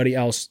to anybody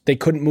else? They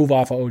couldn't move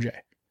off of OJ.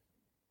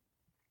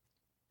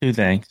 Two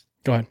things.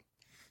 Go ahead.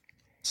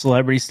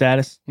 Celebrity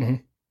status, mm-hmm.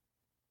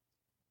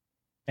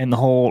 and the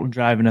whole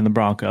driving in the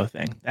Bronco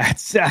thing.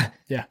 That's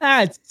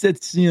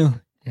it's the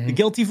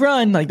guilty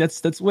run. Like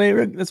that's the way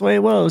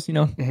it was.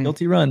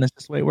 Guilty run. That's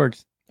just the way it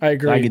works. I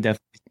agree. So I could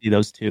definitely see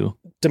those two.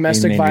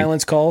 Domestic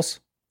violence calls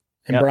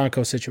and Yep.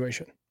 Bronco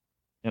situation.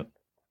 Yep.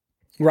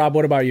 Rob,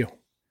 what about you?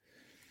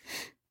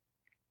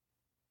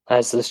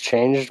 Has this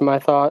changed my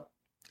thought?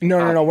 No.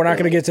 We're not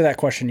going to get to that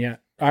question yet.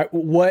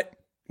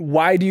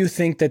 Why do you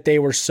think that they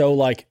were so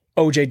like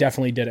OJ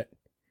definitely did it?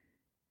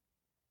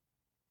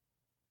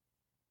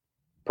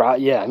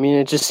 Yeah, I mean,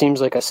 it just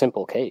seems like a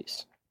simple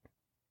case.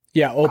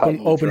 Yeah,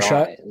 open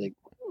shut. Like,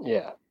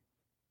 yeah.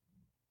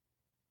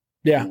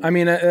 Yeah, I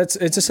mean, it's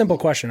a simple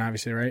question,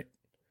 obviously, right?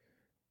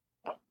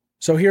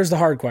 So here's the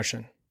hard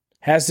question.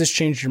 Has this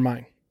changed your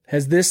mind?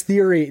 Has this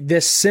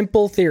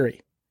simple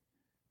theory,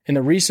 and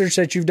the research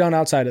that you've done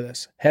outside of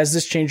this, has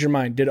this changed your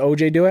mind? Did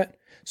OJ do it?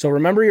 So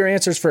remember your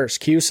answers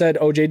first. Q said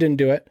OJ didn't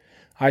do it.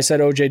 I said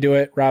OJ do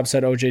it. Rob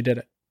said OJ did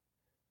it.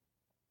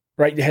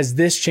 Right? Has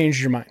this changed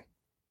your mind?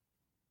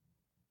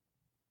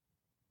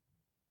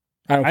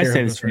 I don't care. I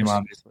say the same,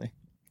 obviously.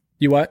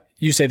 You what?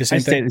 You say the same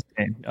thing? I say the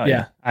same. Oh,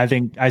 yeah. I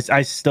think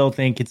I still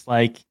think it's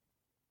like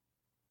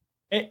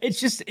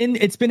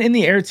it's been in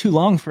the air too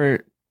long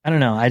for, I don't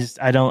know. I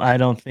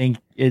don't think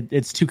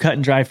it's too cut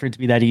and dry for it to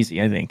be that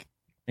easy. I think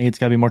it's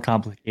got to be more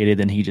complicated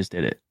than he just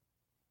did it.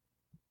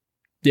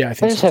 Yeah, I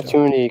think I just have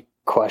too many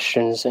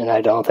questions, and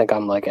I don't think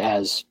I'm like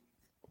as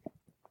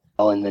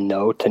well in the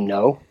know to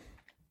know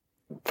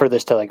for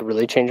this to like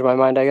really change my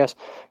mind. I guess,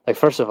 like,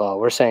 first of all,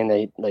 we're saying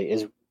that like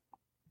is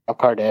Rob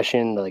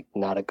Kardashian like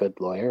not a good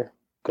lawyer,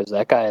 because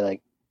that guy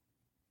like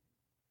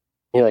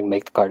he like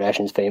make the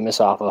Kardashians famous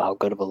off of how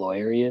good of a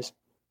lawyer he is.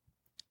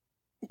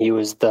 He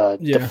was the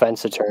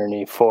defense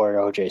attorney for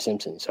O.J.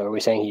 Simpson. So are we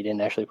saying he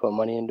didn't actually put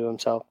money into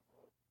himself?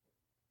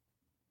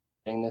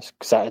 This,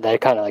 because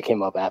that kind of like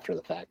came up after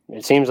the fact.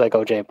 It seems like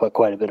OJ put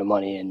quite a bit of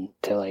money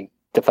into like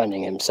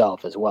defending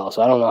himself as well.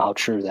 So I don't know how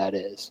true that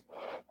is.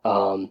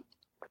 And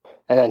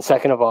then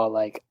second of all,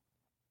 like,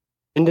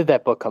 when did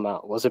that book come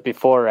out? Was it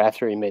before or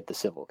after he made the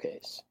civil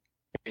case?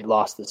 He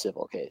lost the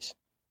civil case.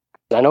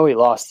 I know he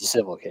lost the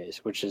civil case,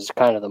 which is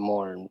kind of the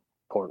more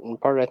important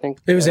part, I think.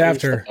 It was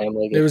after.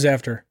 It was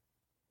after.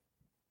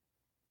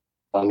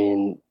 I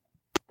mean,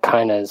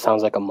 kind of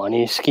sounds like a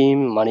money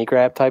scheme, money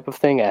grab type of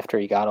thing after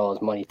he got all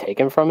his money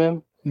taken from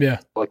him. Yeah.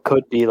 So it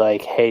could be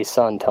like, hey,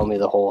 son, tell me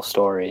the whole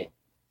story.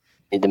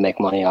 Need to make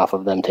money off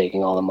of them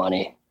taking all the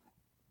money.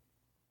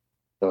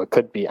 So it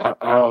could be, I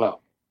don't know.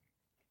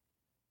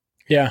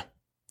 Yeah.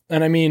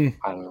 And I mean,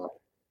 I don't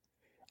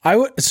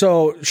know.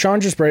 So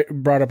Sean just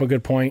brought up a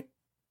good point.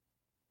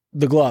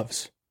 The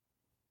gloves.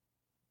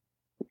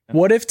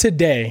 What if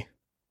today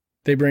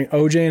they bring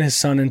OJ and his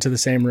son into the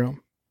same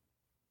room?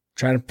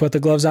 Try to put the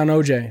gloves on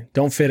OJ.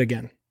 Don't fit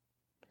again.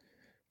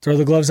 Throw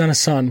the gloves on his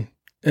son,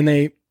 and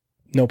they,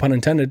 no pun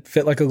intended,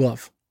 fit like a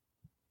glove.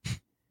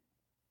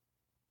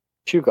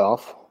 Shoe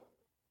golf.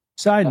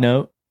 Side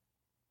note,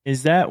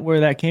 is that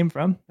where that came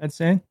from? That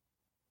saying?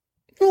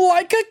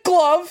 Like a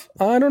glove?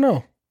 I don't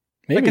know.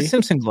 Maybe. Like a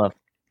Simpson glove.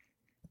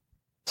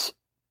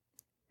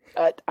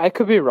 I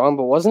could be wrong,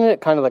 but wasn't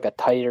it kind of like a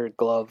tighter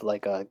glove,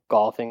 like a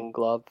golfing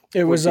glove?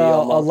 It was a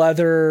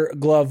leather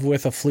glove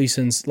with a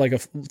fleece, like a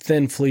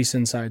thin fleece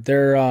inside.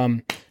 They're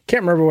can't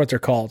remember what they're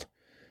called,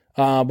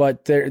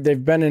 but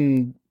they've been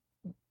in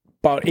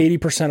about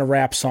 80% of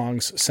rap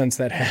songs since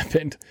that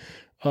happened.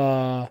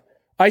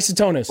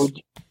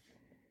 Isotonus.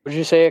 Would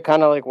you say it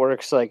kind of like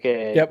works like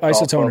a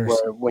isotoners.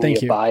 Where when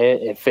you buy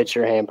it, it fits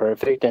your hand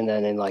perfect, and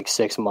then in like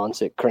 6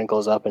 months it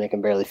crinkles up and it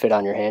can barely fit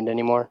on your hand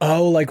anymore?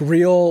 Oh, like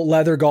real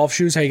leather golf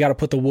shoes? How you got to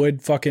put the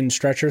wood fucking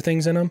stretcher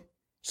things in them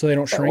so they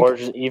don't shrink? Or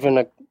just even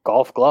a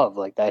golf glove,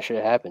 like that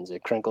shit happens.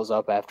 It crinkles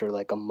up after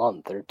like a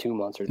month or 2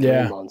 months or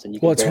 3 months, and you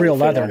can it's barely real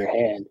fit leather on your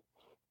hand.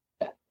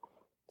 Yeah,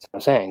 that's what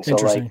I'm saying. So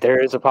like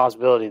there is a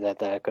possibility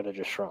that could have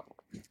just shrunk.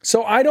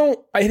 So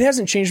it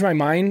hasn't changed my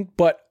mind,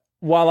 but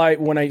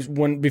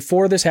when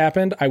before this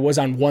happened, I was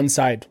on one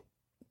side.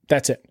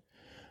 That's it.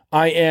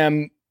 I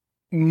am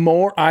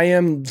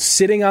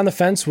sitting on the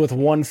fence with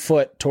 1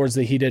 foot towards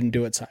the he didn't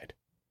do it side.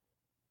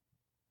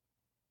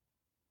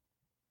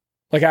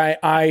 Like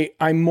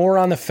I'm more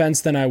on the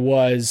fence than I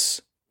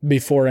was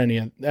before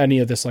any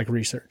of this like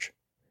research.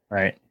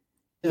 Right.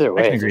 Either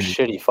way, it's a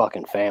shitty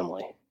fucking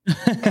family.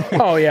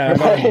 Oh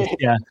yeah.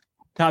 Yeah.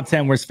 Top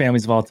 10 worst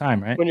families of all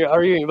time, right? When you're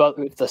arguing about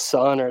if the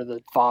son or the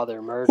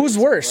father murdered, who's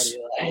worse?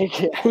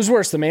 Like? Who's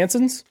worse, the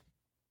Mansons?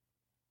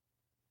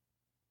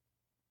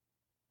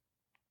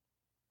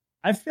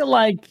 I feel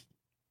like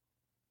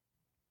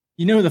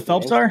you know who the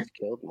Phelps are?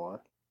 Killed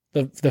more.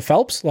 The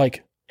Phelps,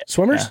 like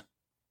swimmers? Yeah.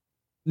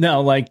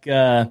 No, like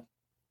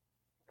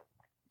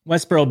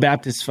Westboro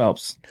Baptist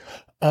Phelps.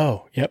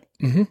 Oh, yep.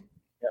 Mm-hmm.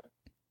 Yep.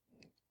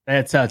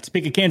 That's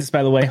Topeka, Kansas,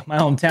 by the way, my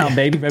hometown,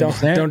 baby.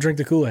 Don't drink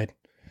the Kool-Aid.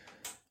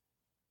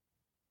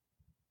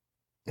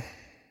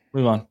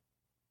 Move on.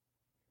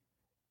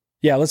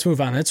 Yeah, let's move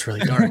on. It's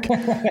really dark.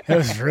 It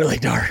was really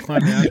dark. My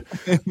bad.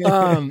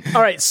 All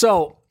right,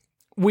 so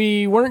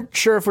we weren't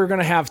sure if we were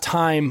going to have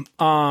time,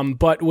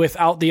 but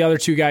without the other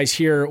two guys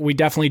here, we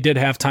definitely did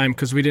have time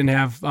because we didn't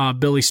have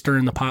Billy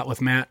stirring the pot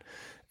with Matt.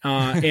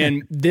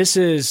 And this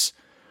is...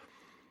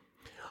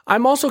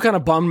 I'm also kind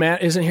of bummed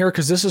Matt isn't here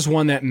because this is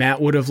one that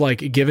Matt would have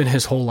like given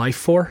his whole life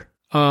for,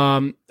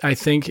 I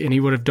think, and he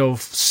would have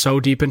dove so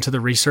deep into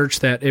the research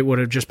that it would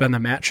have just been the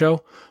Matt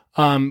show.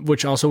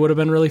 Which also would have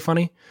been really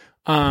funny.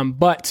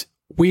 But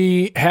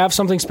we have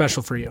something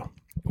special for you.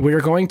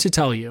 We're going to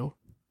tell you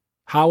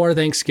how our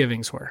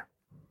Thanksgivings were.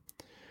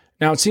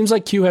 Now, it seems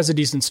like Q has a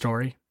decent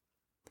story.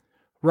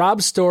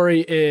 Rob's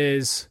story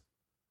is...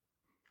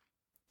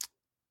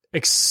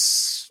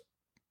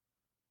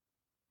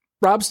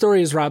 Rob's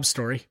story is Rob's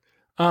story.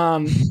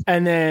 And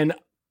then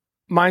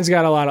mine's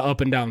got a lot of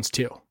up and downs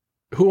too.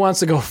 Who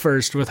wants to go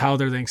first with how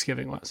their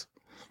Thanksgiving was?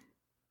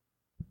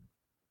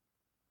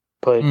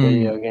 Played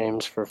video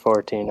games for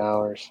 14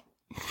 hours.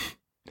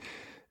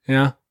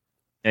 Yeah.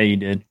 Yeah, you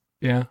did.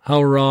 Yeah.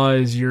 How raw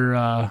is your,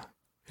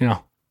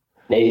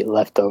 Ate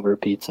leftover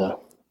pizza.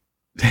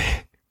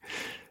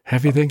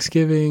 Happy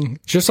Thanksgiving.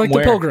 Just like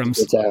the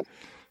Pilgrims.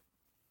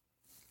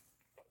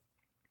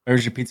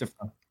 Where's your pizza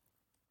from?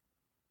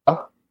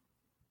 Huh?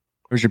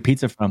 Where's your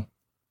pizza from?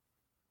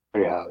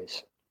 Hungry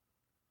Howie's.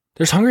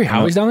 There's Hungry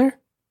Howie's down there?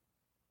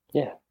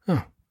 Yeah.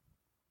 Oh.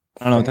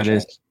 I don't know what that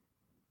is.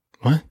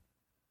 What?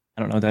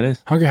 I don't know what that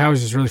is. Hungry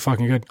Howie's is really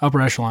fucking good. Upper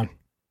echelon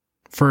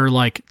for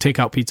like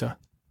takeout pizza.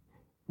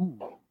 Ooh.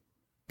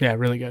 Yeah,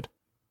 really good.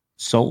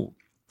 Sold.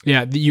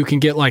 Yeah, you can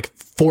get like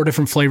 4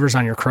 different flavors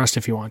on your crust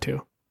if you want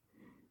to.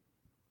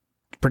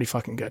 Pretty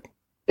fucking good.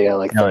 They got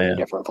like 30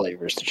 different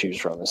flavors to choose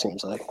from, it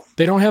seems like.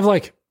 They don't have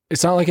like,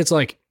 it's not like it's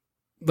like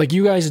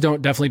you guys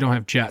definitely don't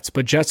have Jets,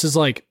 but Jets is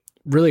like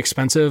really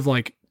expensive,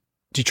 like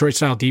Detroit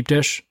style deep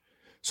dish.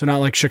 So not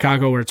like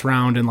Chicago where it's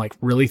round and like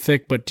really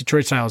thick, but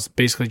Detroit style is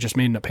basically just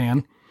made in a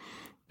pan.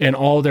 And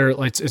all their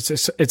like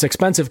it's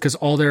expensive because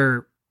all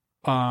their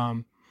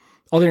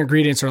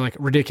ingredients are like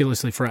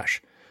ridiculously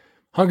fresh.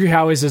 Hungry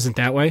Howie's isn't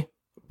that way,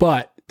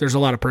 but there's a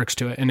lot of perks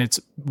to it, and it's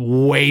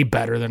way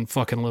better than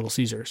fucking Little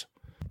Caesars.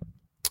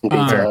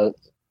 Pizza,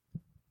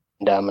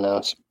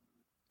 Domino's.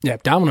 Yeah,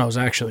 Domino's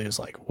actually is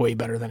like way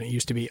better than it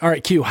used to be. All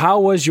right, Q, how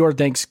was your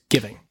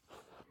Thanksgiving?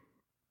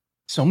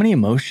 So many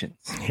emotions.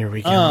 Here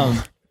we go.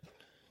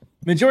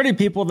 Majority of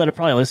people that are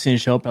probably listening to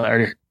the show probably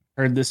already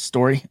heard this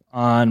story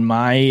on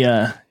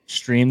my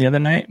stream the other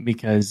night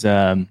because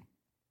I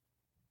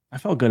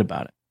felt good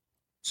about it.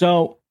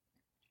 So,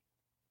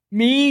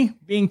 me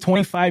being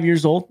 25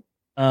 years old,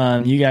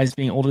 you guys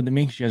being older than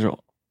me, because you guys are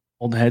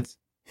old heads,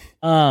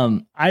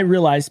 I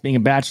realized being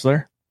a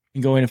bachelor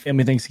and going to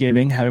family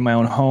Thanksgiving, having my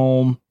own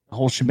home, the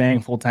whole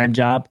shebang, full-time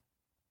job,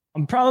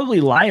 I'm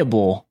probably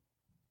liable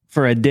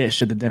for a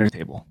dish at the dinner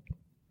table.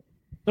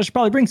 So I should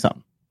probably bring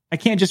something. I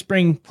can't just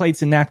bring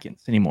plates and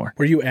napkins anymore.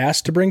 Were you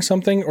asked to bring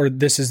something, or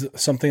this is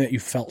something that you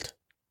felt?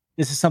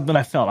 This is something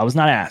I felt. I was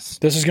not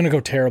asked. This is going to go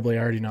terribly.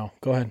 I already know.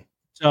 Go ahead.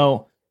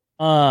 So,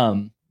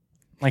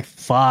 like,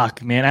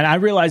 fuck, man. And I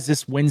realized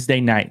this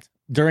Wednesday night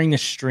during the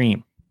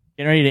stream,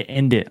 getting ready to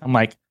end it. I'm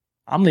like,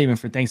 I'm leaving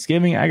for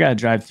Thanksgiving. I got to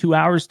drive 2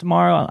 hours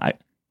tomorrow.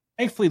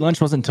 Thankfully,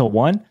 lunch wasn't until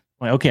 1. I'm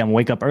like, okay, I'm going to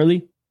wake up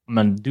early. I'm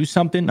going to do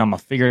something. I'm going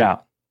to figure it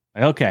out.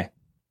 Like, okay.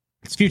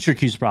 It's future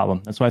Q's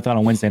problem. That's what I thought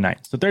on Wednesday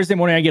night. So Thursday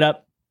morning, I get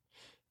up.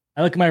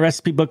 I look at my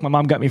recipe book my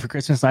mom got me for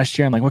Christmas last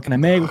year. I'm like, what can I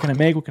make? What can I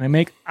make? What can I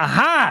make?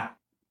 Aha!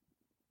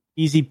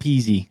 Easy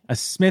peasy. A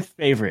Smith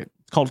favorite.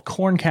 It's called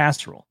corn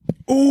casserole.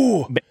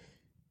 Ooh.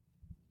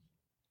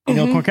 You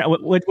know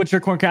What's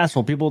your corn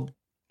casserole? People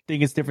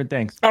think it's different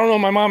things. I don't know.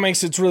 My mom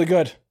makes it. It's really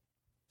good.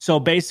 So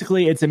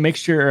basically, it's a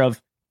mixture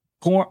of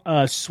corn,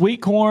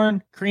 sweet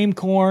corn, cream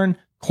corn,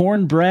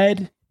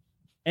 cornbread,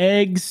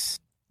 eggs,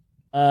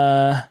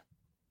 sour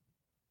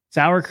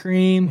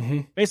cream. Mm-hmm.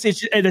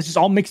 Basically, it's just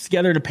all mixed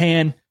together in a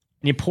pan, and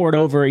you pour it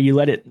over.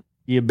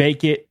 You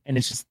bake it, and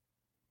it's just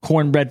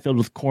cornbread filled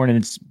with corn, and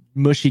it's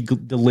mushy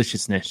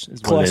deliciousness.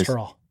 Is what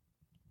Cholesterol. it is.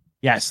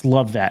 Yes,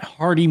 love that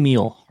hearty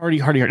meal. Hearty.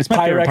 It's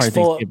my favorite part of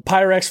Thanksgiving.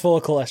 Pyrex full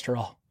of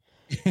cholesterol.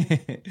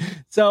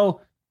 So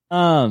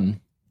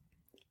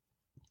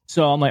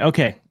I'm like,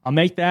 okay, I'll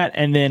make that,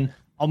 and then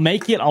I'll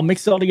mix it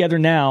all together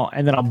now,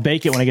 and then I'll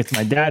bake it when I get to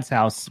my dad's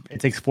house. It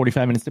takes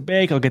 45 minutes to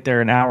bake. I'll get there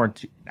an hour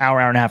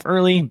and a half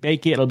early,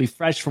 bake it. It'll be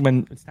fresh for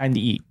when it's time to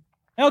eat.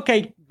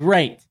 Okay,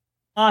 great.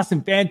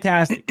 Awesome,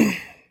 fantastic.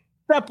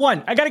 Step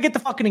one, I got to get the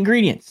fucking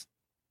ingredients.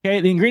 Okay,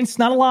 the ingredients,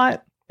 not a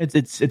lot.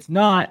 It's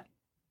not.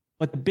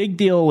 But the big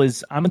deal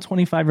is I'm a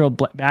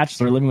 25-year-old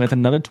bachelor living with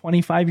another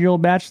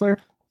 25-year-old bachelor.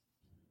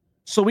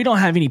 So we don't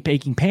have any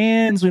baking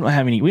pans. We don't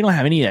have any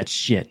of that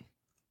shit.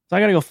 So I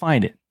got to go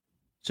find it.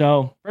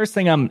 So first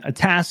thing I'm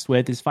tasked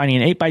with is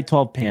finding an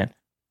 8x12 pan.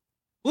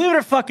 Believe it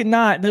or fucking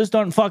not, those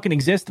don't fucking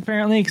exist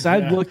apparently, because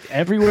I've looked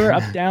everywhere,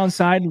 up, down,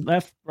 side,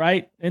 left,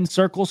 right, in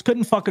circles.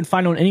 Couldn't fucking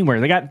find one anywhere.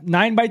 They got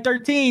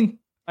 9x13.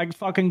 Like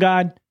fucking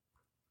God.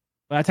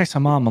 But I text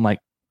my mom. I'm like,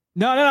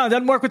 no, it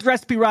doesn't work with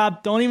recipe,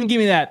 Rob. Don't even give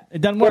me that. It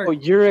doesn't work. Oh,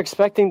 you're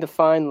expecting to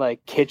find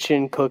like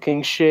kitchen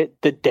cooking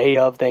shit the day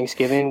of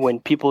Thanksgiving when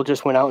people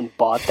just went out and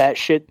bought that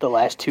shit the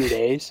last 2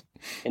 days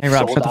and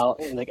Rob, sold out,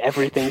 and like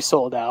everything's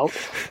sold out.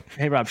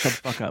 Hey, Rob, shut the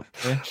fuck up.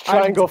 Okay?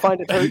 Try and go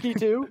find a turkey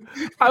too.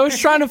 I was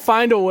trying to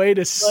find a way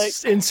to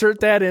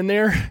insert that in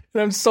there,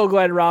 and I'm so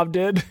glad Rob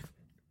did.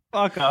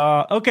 Fuck.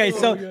 Okay,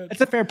 so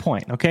that's a fair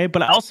point. Okay,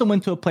 but I also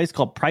went to a place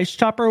called Price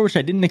Chopper, which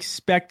I didn't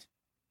expect,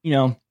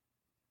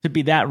 to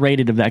be that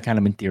rated of that kind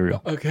of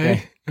material.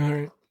 Okay.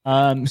 All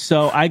right.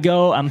 So I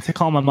go, I'm to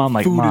call my mom,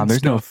 like, Mom,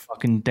 there's no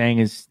fucking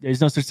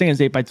there's no such thing as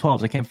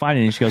 8x12s. I can't find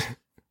it. And she goes,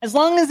 as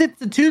long as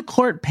it's a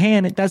 2-quart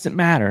pan, it doesn't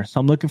matter. So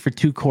I'm looking for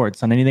 2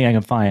 quarts on anything I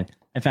can find.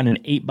 I found an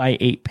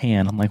 8x8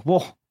 pan. I'm like,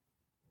 whoa,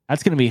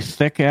 that's going to be a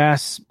thick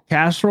ass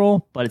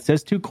casserole, but it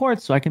says 2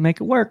 quarts, so I can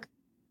make it work.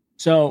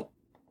 So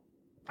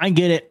I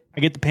get it. I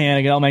get the pan.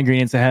 I get all my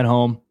ingredients. I head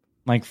home.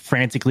 I'm like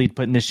frantically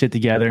putting this shit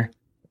together.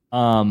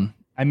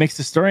 I mixed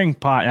the stirring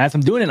pot, and as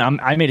I'm doing it,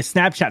 I made a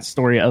Snapchat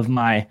story of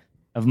my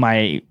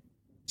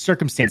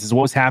circumstances,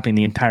 what was happening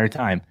the entire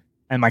time.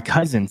 And my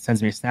cousin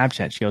sends me a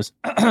Snapchat. She goes,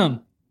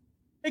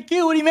 "Hey,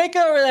 Q, what are you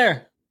making over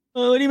there?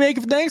 What are you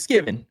making for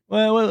Thanksgiving?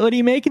 What are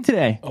you making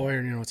today?" Oh, I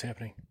already know what's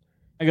happening.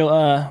 I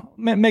go,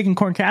 making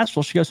corn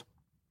casserole. She goes,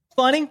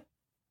 funny. That's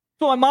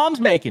what my mom's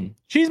making.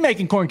 She's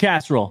making corn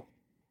casserole.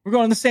 We're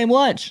going to the same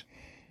lunch.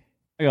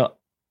 I go,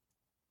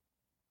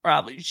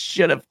 probably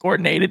should have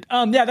coordinated.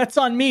 Yeah, that's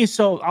on me.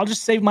 So I'll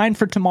just save mine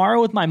for tomorrow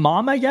with my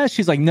mom, I guess.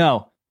 She's like,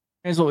 no,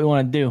 here's what we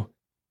want to do.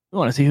 We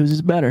want to see whose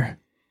is better.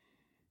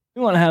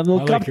 We want to have a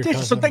little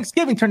competition. So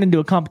Thanksgiving turned into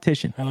a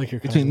competition. I like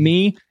your cousin. Between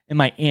me and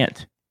my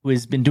aunt, who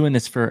has been doing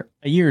this for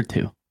a year or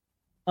two.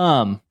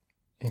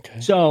 Okay.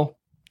 So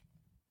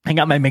I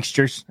got my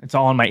mixtures. It's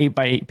all on my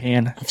 8x8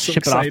 pan. Ship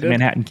it off to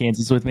Manhattan,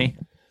 Kansas with me.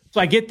 So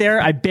I get there,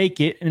 I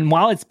bake it, and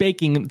while it's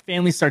baking,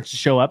 family starts to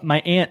show up. My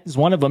aunt is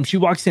one of them. She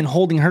walks in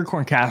holding her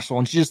corn casserole,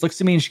 and she just looks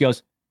at me and she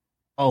goes,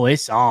 "Oh,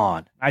 it's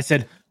on." I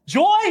said,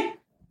 "Joy,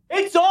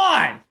 it's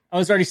on." I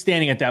was already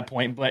standing at that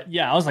point, but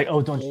yeah, I was like,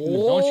 "Oh, don't you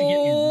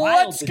get me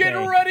wild Let's today." get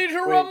ready to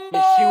rumble.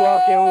 Did she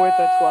walk in with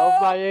a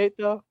 12x8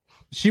 though?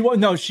 She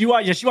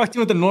walked in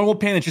with the normal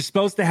pan that you're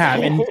supposed to have,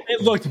 and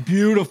it looked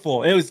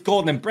beautiful. It was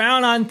golden and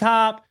brown on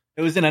top.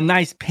 It was in a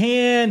nice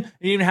pan.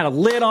 It even had a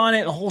lid on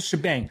it, a whole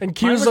shebang. And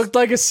Q's looked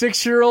like a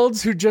 6-year-old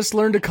who just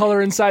learned to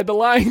color inside the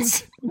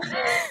lines.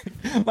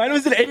 Mine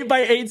was an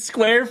 8x8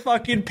 square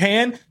fucking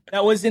pan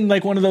that was in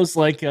like one of those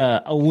like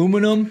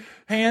aluminum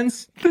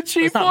pans. The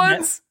cheap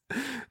ones.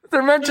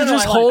 They're meant to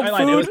just hold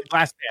food. It was a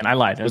glass pan. I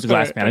lied. It was a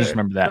glass pan. I just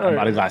remember that. I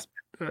bought a glass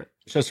pan.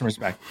 Show some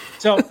respect.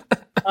 So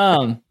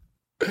I'm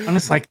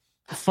just like,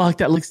 fuck,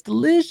 that looks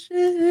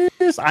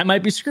delicious. I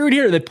might be screwed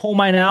here. They pull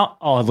mine out.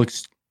 Oh, it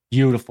looks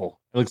beautiful.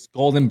 It looks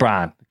golden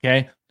brown,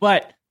 okay?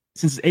 But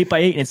since it's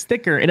 8x8 and it's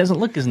thicker, it doesn't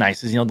look as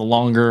nice as, the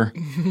longer,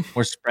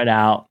 more spread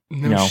out,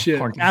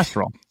 corn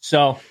casserole.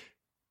 So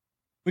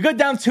we go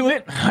down to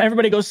it.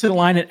 Everybody goes to the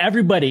line, and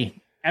everybody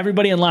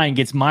in line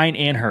gets mine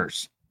and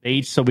hers. They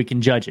each, so we can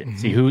judge it,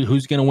 see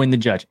who's going to win the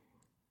judge.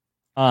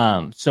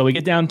 So we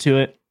get down to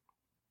it.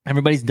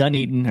 Everybody's done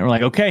eating, and we're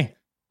like, okay,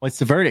 what's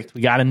the verdict? We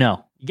got to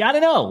know. You got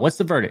to know what's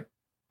the verdict.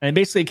 And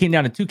basically, it came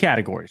down to 2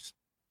 categories.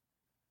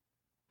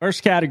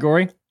 First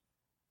category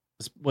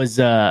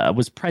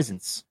was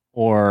presence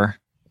or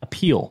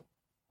appeal,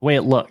 the way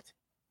it looked,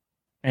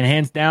 and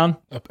hands down,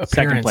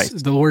 second place.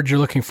 The word you're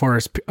looking for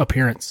is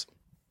appearance.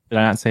 Did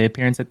I not say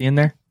appearance at the end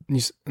there?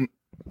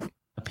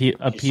 Appeal,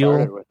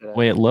 the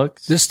way it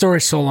looks. This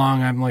story's so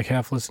long, I'm like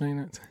half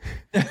listening to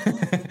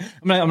it.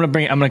 I'm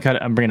gonna cut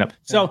it. I'm bringing it up.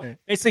 So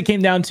basically, it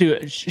came down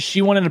to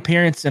she wanted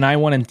appearance and I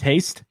wanted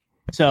taste.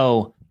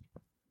 So,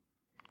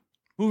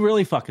 who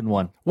really fucking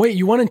won? Wait,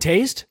 you won in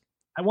taste?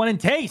 I won in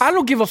taste. I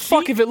don't give a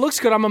fuck if it looks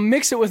good. I'm gonna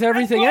mix it with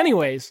everything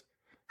anyways.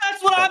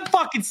 That's what I'm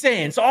fucking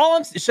saying. So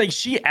it's like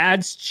she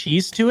adds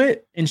cheese to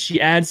it and she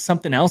adds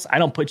something else. I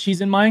don't put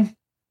cheese in mine.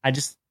 I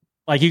just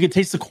like you could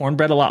taste the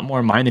cornbread a lot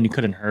more in mine than you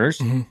could in hers.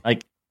 Mm-hmm.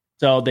 Like,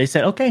 so they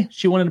said, okay,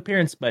 she wanted an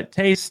appearance, but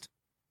taste,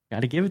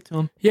 got to give it to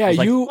him. Yeah,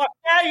 you. Like,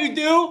 yeah, you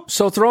do.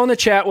 So throw in the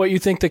chat what you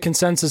think the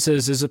consensus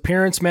is. Does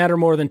appearance matter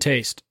more than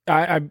taste?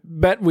 I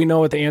bet we know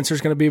what the answer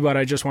is going to be, but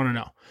I just want to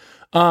know.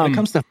 When it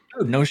comes to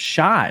food, no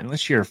shot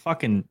unless you're a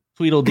fucking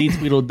Tweedledee,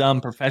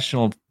 Tweedledum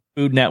professional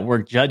Food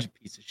Network judge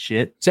piece of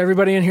shit. Does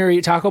everybody in here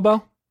eat Taco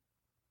Bell?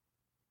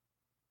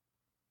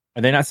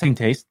 Are they not saying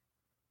taste?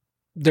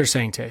 They're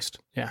saying taste.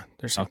 Yeah,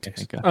 they're saying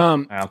taste.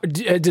 Wow.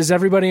 Does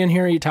everybody in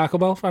here eat Taco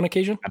Bell on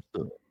occasion?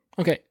 Absolutely.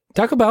 Okay,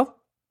 Taco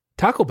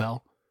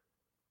Bell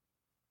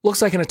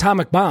looks like an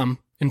atomic bomb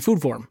in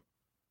food form.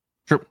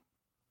 True.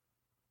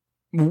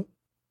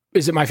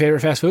 Is it my favorite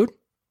fast food?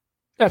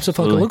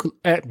 Absolutely.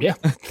 Yeah.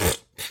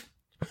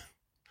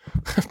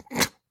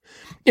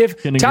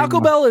 If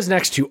Taco Bell is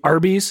next to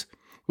Arby's,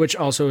 which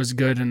also is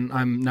good, and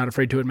I'm not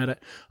afraid to admit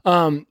it,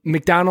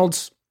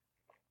 McDonald's,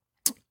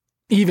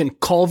 even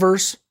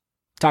Culver's,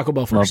 Taco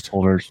Bell first. Love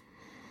Culver's.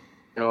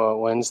 You know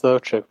what wins though?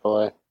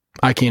 Chick-fil-A.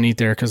 I can't eat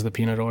there because of the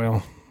peanut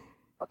oil.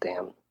 Oh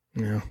damn.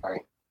 Yeah.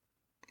 Sorry.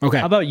 Okay.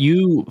 How about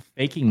you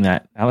faking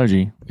that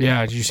allergy?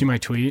 Yeah. Did you see my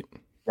tweet?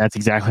 That's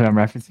exactly what I'm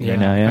referencing right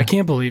now. Yeah. I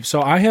can't believe.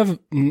 So I have,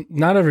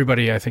 not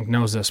everybody I think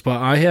knows this,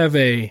 but I have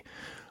a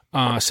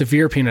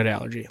severe peanut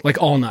allergy,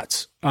 like all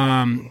nuts.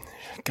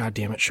 God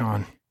damn it,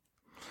 Sean.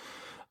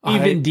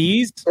 Even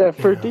D's?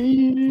 For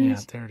D's. Yeah,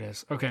 there it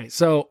is. Okay.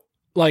 So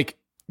like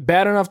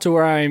bad enough to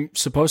where I'm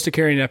supposed to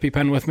carry an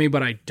EpiPen with me,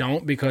 but I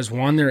don't because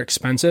one, they're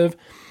expensive.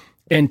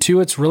 And two,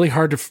 it's really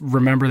hard to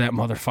remember that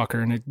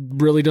motherfucker and it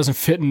really doesn't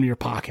fit in your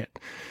pocket.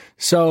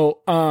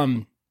 So,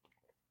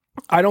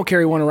 I don't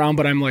carry one around,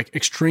 but I'm like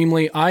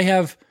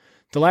the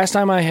last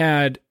time I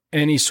had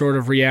any sort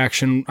of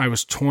reaction, I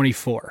was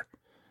 24.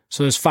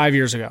 So it was 5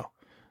 years ago.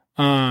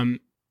 And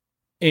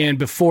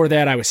before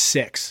that I was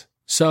 6.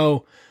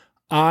 So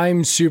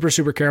I'm super,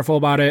 super careful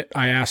about it.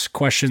 I ask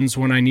questions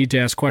when I need to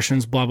ask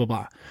questions, blah, blah,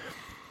 blah.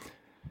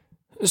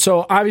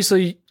 So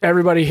obviously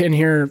everybody in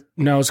here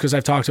knows because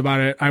I've talked about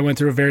it. I went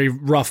through a very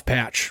rough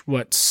patch,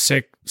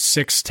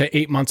 6 to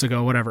 8 months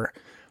ago, whatever.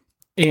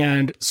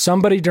 And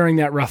somebody during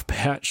that rough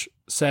patch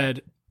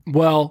said,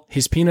 well,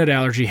 his peanut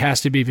allergy has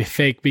to be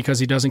fake because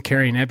he doesn't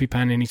carry an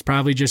EpiPen and he's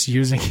probably just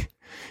using it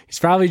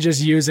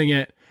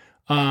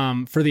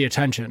for the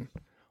attention.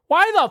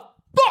 Why the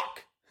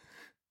fuck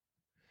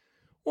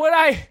would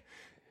I?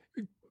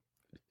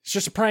 It's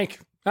just a prank.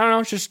 I don't know.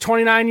 It's just a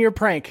 29-year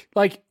prank.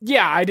 Like,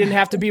 yeah, I didn't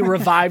have to be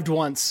revived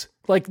once.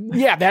 Like,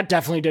 yeah, that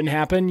definitely didn't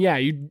happen. Yeah,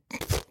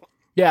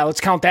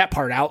 let's count that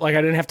part out. Like,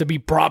 I didn't have to be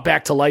brought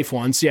back to life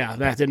once. Yeah,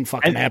 that didn't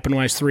fucking happen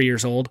when I was 3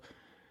 years old.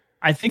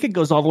 I think it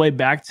goes all the way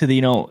back to the,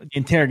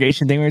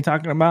 interrogation thing we were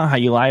talking about, how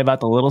you lie about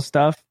the little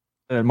stuff,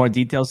 the more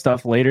detailed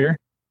stuff later.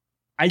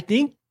 I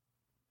think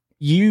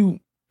you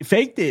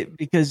faked it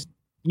because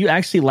you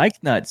actually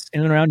liked nuts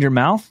in and around your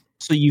mouth.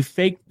 So you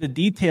faked the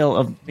detail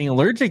of being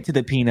allergic to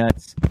the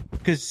peanuts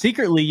because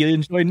secretly you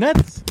enjoy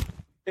nuts.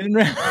 Hey,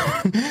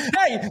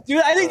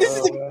 dude, I think this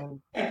is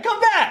hey,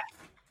 come back.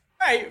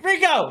 Hey,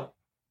 Rico.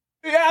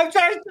 I'm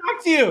trying to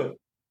talk to you.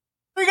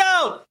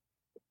 Rico.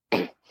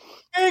 Here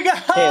you go.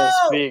 Can't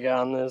speak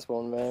on this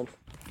one, man.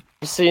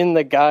 You seen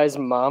the guy's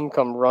mom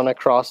come run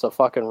across the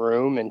fucking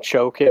room and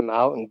choke him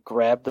out and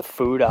grab the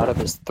food out of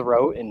his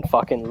throat and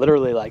fucking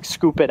literally like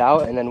scoop it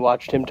out and then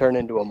watched him turn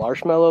into a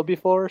marshmallow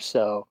before,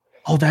 so...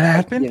 Oh, that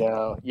happened?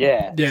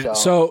 Yeah.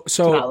 So it's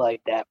not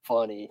like that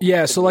funny.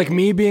 Yeah, so like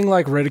me being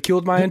like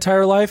ridiculed my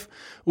entire life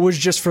was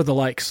just for the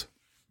likes.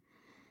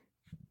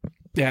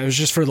 Yeah, it was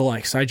just for the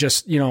likes. I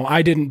just,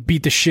 I didn't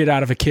beat the shit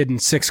out of a kid in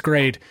 6th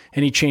grade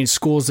and he changed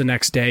schools the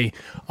next day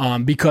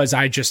because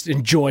I just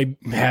enjoy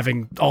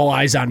having all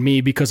eyes on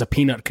me because a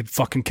peanut could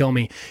fucking kill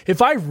me.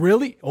 If I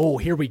really,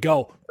 here we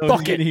go.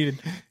 Fuck it.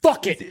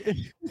 Fuck it.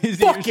 His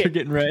Fuck ears it. are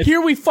getting red.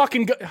 Here we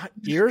fucking go.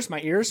 Ears?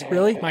 My ears?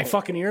 Really? My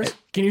fucking ears?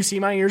 Can you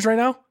see my ears right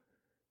now?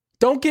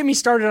 Don't get me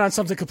started on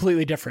something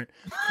completely different.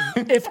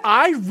 If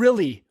I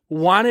really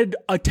wanted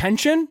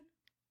attention,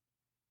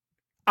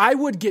 I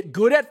would get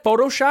good at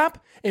Photoshop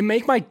and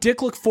make my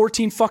dick look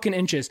 14 fucking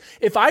inches.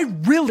 If I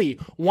really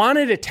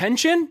wanted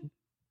attention,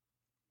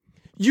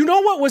 you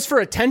know what was for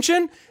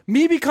attention?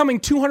 Me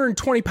becoming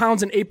 220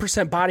 pounds and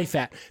 8% body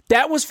fat.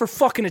 That was for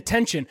fucking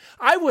attention.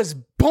 I was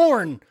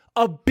born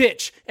a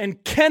bitch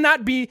and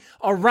cannot be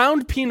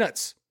around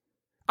peanuts.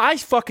 I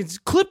fucking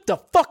clipped the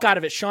fuck out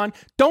of it, Sean.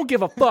 Don't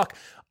give a fuck.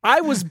 I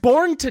was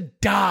born to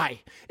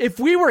die. If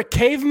we were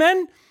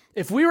cavemen,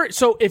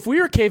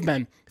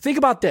 think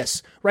about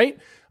this, right?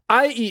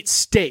 I eat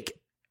steak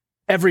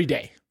every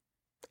day.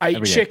 I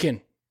eat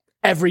chicken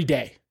every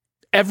day.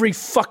 Every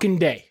fucking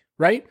day,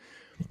 right?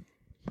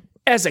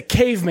 As a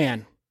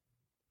caveman,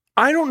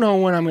 I don't know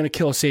when I'm going to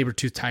kill a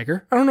saber-toothed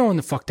tiger. I don't know when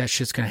the fuck that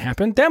shit's going to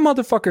happen. That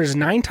motherfucker is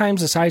 9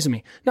 times the size of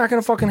me. Not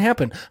going to fucking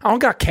happen. I don't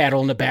got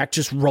cattle in the back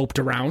just roped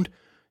around.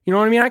 You know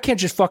what I mean? I can't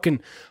just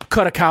fucking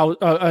cut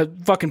a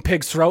fucking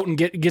pig's throat and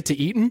get to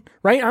eating,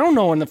 right? I don't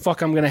know when the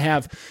fuck I'm going to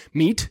have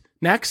meat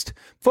next.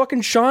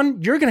 Fucking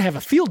Sean, you're going to have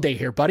a field day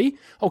here, buddy.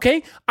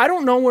 Okay? I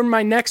don't know where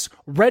my next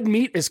red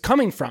meat is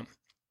coming from.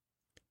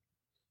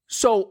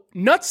 So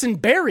nuts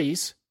and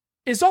berries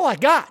is all I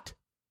got.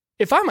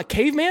 If I'm a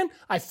caveman,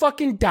 I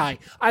fucking die.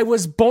 I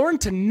was born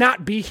to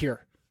not be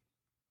here.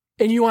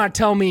 And you want to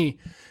tell me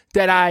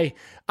that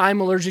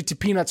I'm allergic to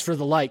peanuts for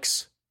the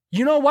likes.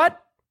 You know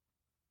what?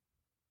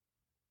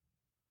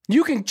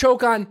 You can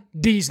choke on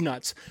these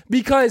nuts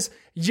because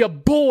your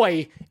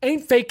boy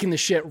ain't faking the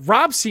shit.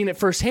 Rob's seen it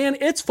firsthand.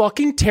 It's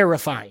fucking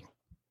terrifying.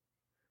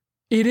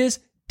 It is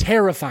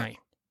terrifying.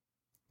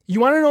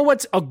 You want to know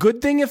what's a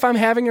good thing if I'm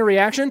having a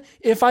reaction?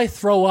 If I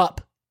throw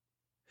up.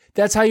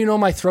 That's how you know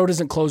my throat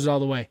isn't closed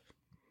all the way.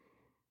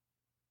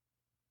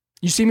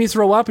 You see me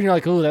throw up and you're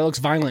like, oh, that looks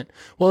violent.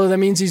 Well, that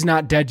means he's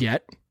not dead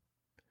yet.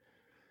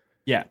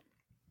 Yeah.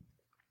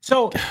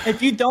 So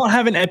if you don't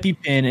have an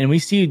EpiPen and we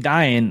see you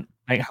dying,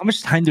 like how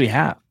much time do we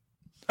have?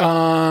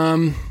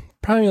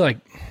 Probably like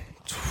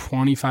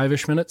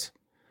 25-ish minutes.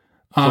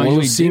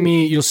 You'll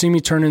see me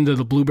turn into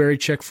the blueberry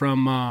chick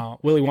from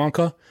Willy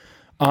Wonka.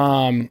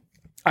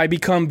 I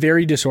become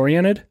very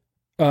disoriented,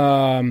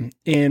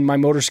 and my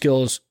motor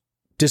skills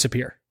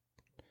disappear.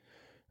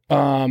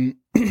 And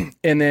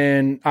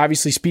then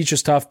obviously speech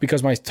is tough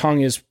because my tongue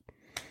is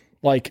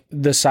like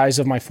the size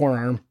of my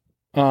forearm.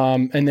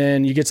 And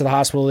then you get to the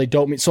hospital, they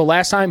dope me. So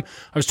last time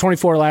I was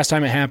 24, last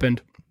time it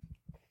happened,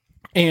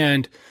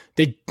 and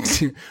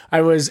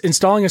I was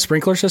installing a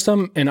sprinkler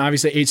system and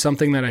obviously ate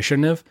something that I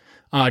shouldn't have.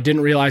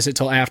 Didn't realize it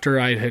till after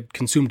I had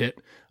consumed it.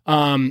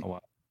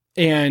 Wow.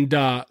 And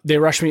they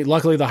rushed me.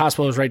 Luckily the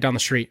hospital was right down the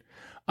street.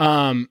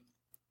 Because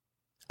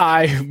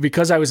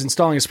I was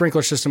installing a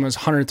sprinkler system, it was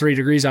 103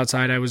 degrees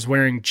outside. I was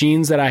wearing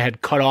jeans that I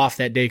had cut off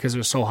that day because it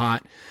was so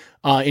hot,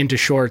 into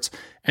shorts,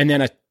 and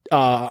then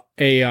a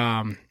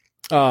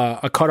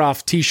cut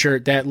off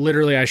t-shirt that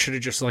literally I should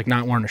have just like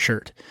not worn a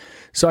shirt.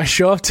 So I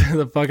show up to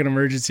the fucking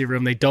emergency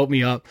room. They dope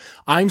me up.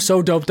 I'm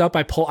so doped up.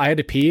 I had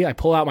to pee. I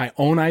pull out my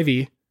own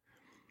IV,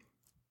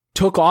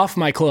 took off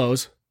my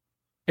clothes,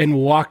 and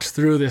walked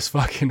through this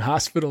fucking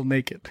hospital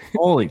naked.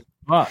 Holy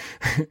fuck.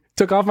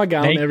 Took off my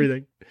gown and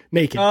everything.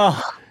 Naked.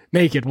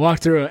 Naked.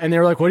 Walked through it. And they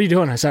were like, what are you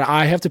doing? I said,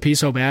 I have to pee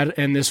so bad.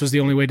 And this was the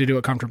only way to do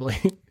it comfortably.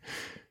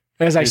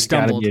 As I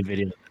stumbled. Gotta be a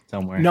video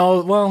somewhere.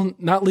 No, well,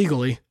 not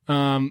legally.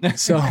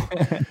 So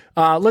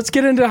let's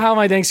get into how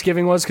my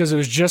Thanksgiving was, because it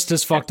was just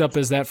as fucked up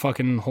as that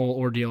fucking whole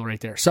ordeal right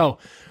there. So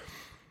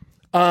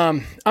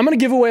I'm going to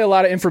give away a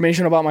lot of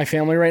information about my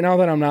family right now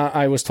that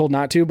I was told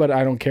not to, but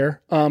I don't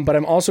care. But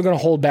I'm also going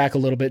to hold back a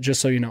little bit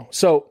just so you know.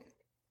 So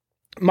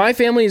my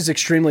family is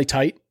extremely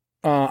tight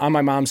on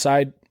my mom's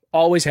side.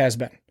 Always has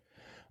been.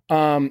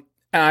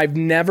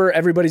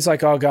 Everybody's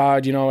like, oh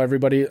God,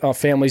 everybody,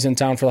 family's in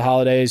town for the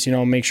holidays,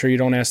 make sure you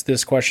don't ask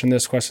this question,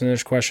 this question,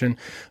 this question.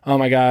 Oh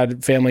my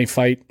God, family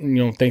fight,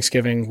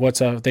 Thanksgiving. What's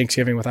a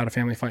Thanksgiving without a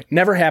family fight?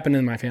 Never happened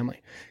in my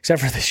family,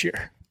 except for this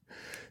year.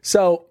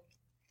 So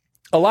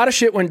a lot of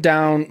shit went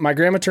down. My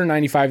grandma turned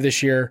 95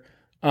 this year.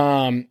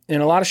 And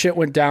a lot of shit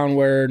went down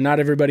where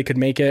not everybody could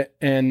make it.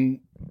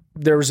 And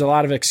there was a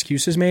lot of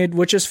excuses made,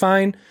 which is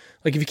fine.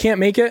 Like if you can't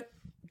make it,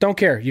 don't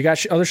care. You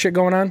got other shit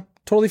going on.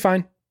 Totally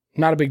fine.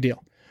 Not a big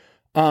deal.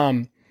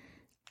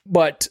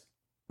 But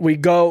we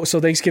go,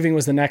 so Thanksgiving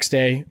was the next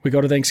day. We go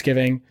to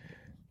Thanksgiving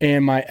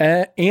and my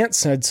aunt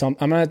said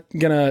something. I'm not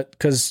gonna,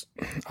 cause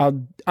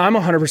I'm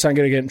 100%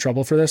 gonna get in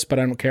trouble for this, but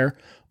I don't care.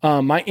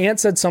 My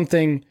aunt said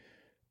something,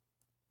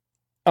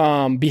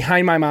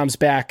 behind my mom's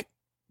back,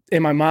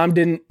 and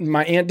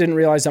my aunt didn't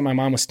realize that my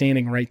mom was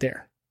standing right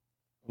there.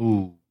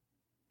 Ooh.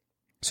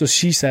 So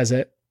she says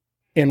it,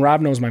 and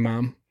Rob knows my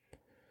mom.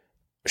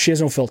 She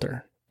has no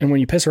filter. And when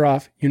you piss her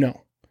off, you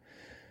know.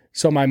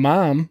 So my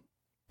mom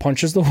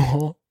punches the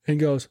wall and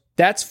goes,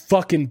 that's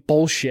fucking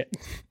bullshit.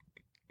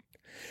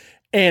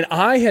 And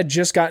I had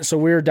just so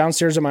we were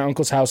downstairs at my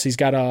uncle's house. He's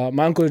got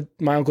my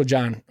uncle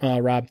John,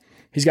 Rob,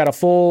 he's got a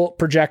full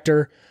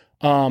projector,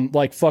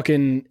 like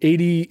fucking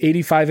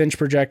 85 inch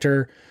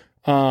projector.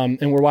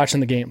 And we're watching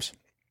the games.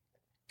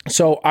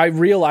 So I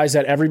realized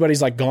that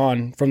everybody's like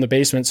gone from the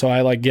basement. So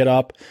I like get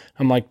up,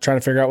 I'm like trying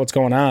to figure out what's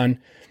going on.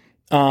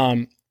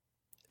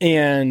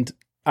 And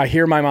I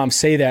hear my mom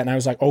say that, and I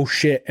was like, oh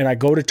shit. And I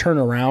go to turn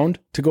around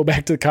to go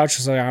back to the couch.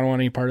 She's like, I don't want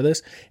any part of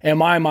this. And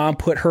my mom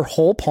put her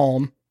whole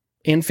palm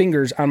and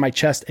fingers on my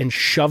chest and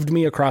shoved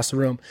me across the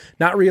room,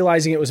 not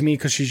realizing it was me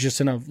because she's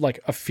just in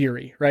a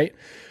fury, right?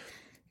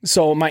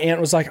 So my aunt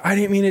was like, I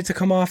didn't mean it to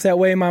come off that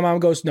way. My mom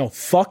goes, no,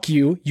 fuck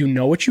you. You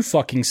know what you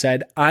fucking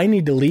said. I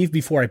need to leave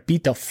before I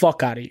beat the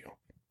fuck out of you.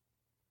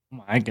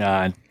 Oh my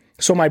God.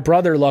 So my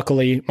brother,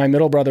 luckily, my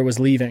middle brother was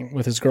leaving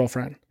with his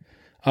girlfriend.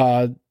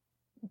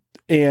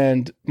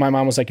 And my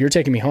mom was like, you're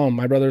taking me home.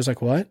 My brother was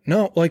like, what?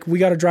 No, like we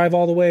got to drive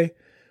all the way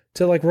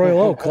to like Royal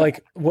Oak,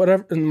 like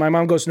whatever. And my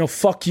mom goes, no,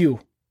 fuck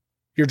you.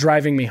 you're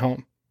driving me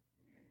home.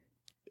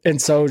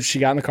 And so she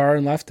got in the car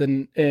and left.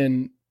 And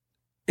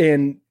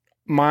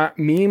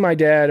my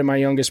dad, and my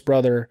youngest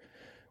brother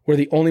were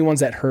the only ones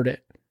that heard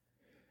it.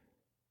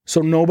 So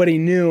nobody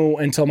knew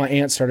until my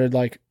aunt started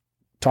like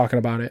talking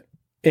about it.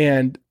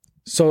 And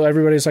so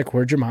everybody's like,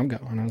 where'd your mom go?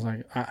 And I was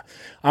like, I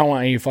don't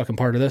want any fucking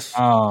part of this.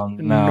 Oh,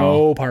 no.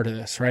 No part of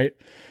this, right?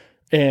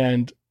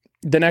 And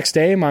the next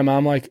day, my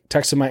mom like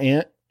texted my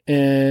aunt,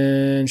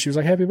 and she was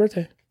like, happy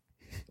birthday.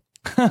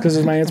 Because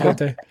it's my aunt's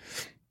birthday.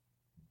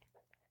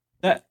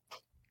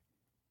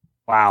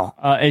 Wow.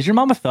 Is your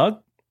mom a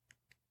thug?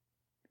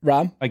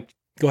 Rob, Like,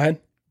 go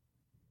ahead.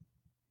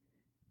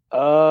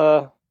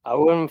 I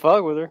wouldn't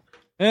fuck with her.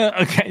 yeah,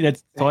 okay,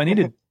 that's all I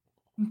needed.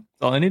 That's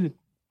all I needed.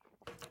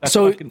 That's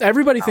So fucking-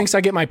 everybody thinks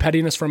I get my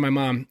pettiness from my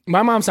mom.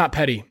 My mom's not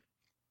petty.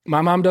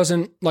 My mom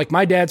doesn't, like,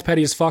 my dad's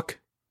petty as fuck.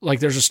 Like,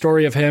 there's a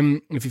story of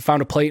him, if he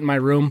found a plate in my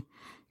room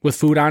with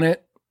food on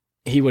it,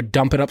 he would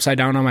dump it upside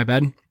down on my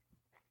bed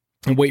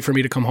and wait for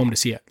me to come home to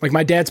see it. Like,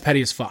 my dad's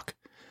petty as fuck.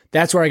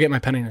 That's where I get my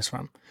pettiness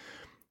from.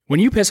 When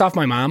you piss off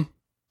my mom,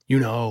 you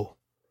know.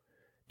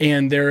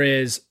 And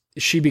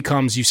she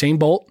becomes Usain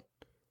Bolt,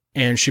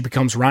 and she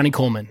becomes Ronnie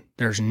Coleman.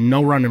 There's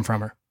no running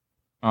from her.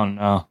 Oh,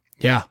 no.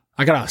 Yeah.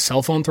 I got a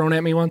cell phone thrown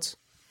at me once.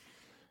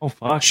 Oh,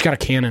 fuck. She got a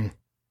cannon.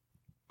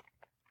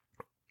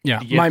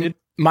 Yeah. You gifted?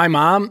 My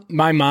mom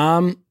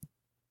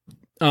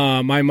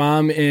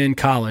in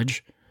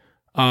college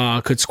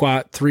could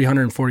squat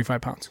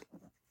 345 pounds.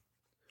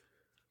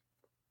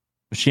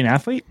 Was she an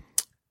athlete?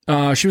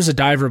 She was a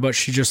diver, but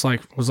she just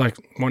was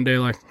one day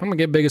I'm gonna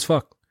get big as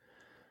fuck.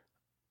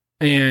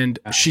 And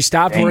she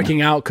stopped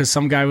working out because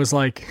some guy was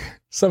like,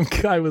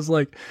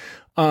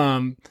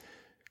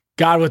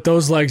 God, with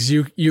those legs,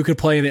 you could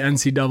play in the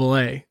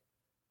NCAA.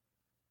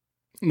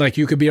 Like,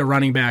 you could be a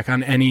running back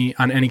on any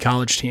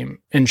college team.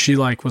 And she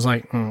was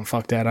like, oh,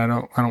 fuck that. I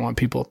don't want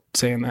people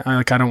saying that.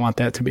 I don't want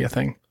that to be a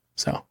thing.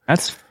 So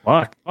That's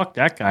fuck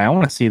that guy. I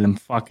want to see them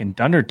fucking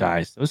dunder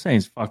dies. Those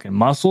things fucking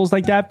muscles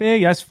like that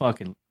big. That's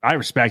fucking. I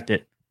respect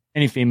it.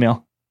 Any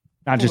female,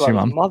 not just your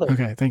mom. Mother.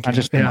 okay, thank you. Not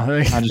just your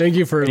mom. Thank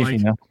you for any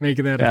female.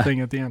 making that a thing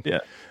at the end. Yeah.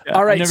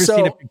 All right, I've never so-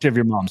 seen a picture of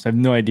your mom, so I have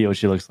no idea what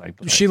she looks like.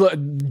 But She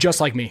looked just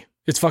like me.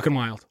 It's fucking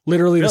wild.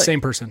 Literally the Really?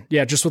 same person.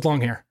 Yeah, just with long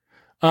hair.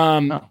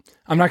 I'm not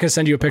going to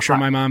send you a picture of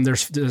my mom.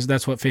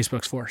 That's what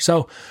Facebook's for.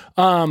 So,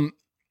 so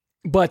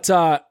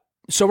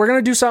we're going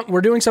to do something.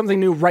 We're doing something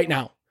new right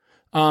now.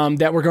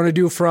 That we're going to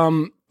do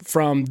from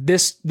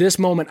this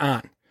moment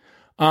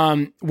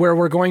on, where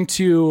we're going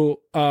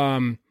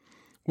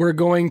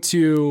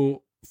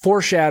to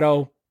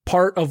foreshadow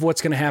part of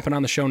what's going to happen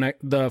on the show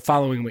the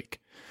following week.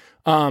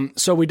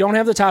 So we don't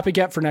have the topic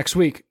yet for next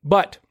week,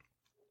 but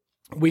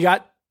we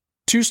got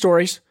 2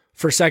 stories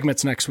for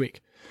segments next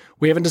week.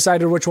 We haven't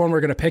decided which one we're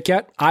going to pick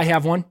yet. I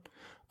have one,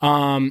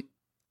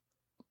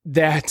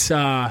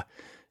 that,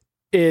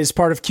 is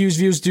part of Q's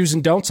Views, Do's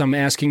and Don'ts. I'm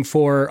asking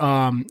for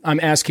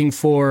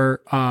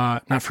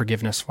not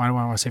forgiveness. Why do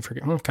I want to say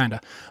forgiveness? Well, kind of.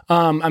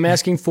 I'm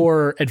asking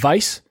for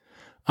advice,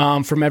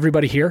 from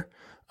everybody here.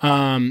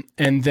 And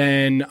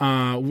then,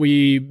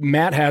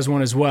 Matt has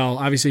one as well.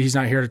 Obviously he's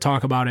not here to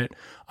talk about it.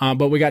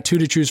 But we got 2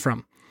 to choose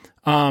from.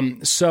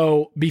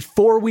 So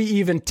before we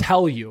even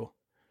tell you,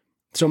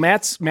 so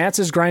Matt's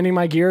is grinding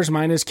my gears.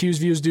 Mine is Q's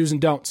Views, Do's and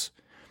Don'ts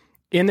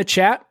in the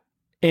chat.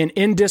 And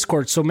in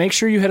Discord, so make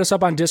sure you hit us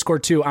up on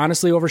Discord too.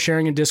 Honestly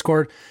Oversharing in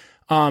Discord,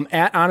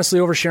 at Honestly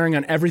Oversharing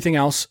on everything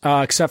else,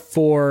 except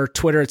for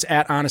Twitter. It's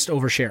at Honest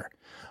Overshare.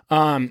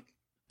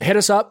 Hit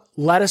us up.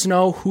 Let us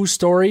know whose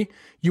story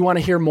you want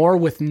to hear more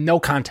with no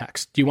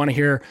context. Do you want to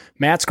hear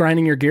Matt's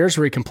grinding your gears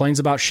where he complains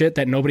about shit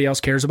that nobody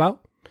else cares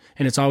about,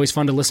 and it's always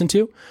fun to listen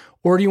to,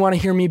 or do you want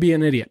to hear me be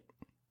an idiot?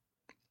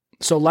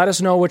 So let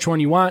us know which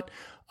one you want,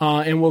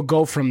 and we'll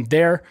go from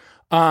there.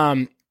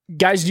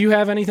 Guys, do you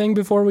have anything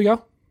before we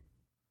go?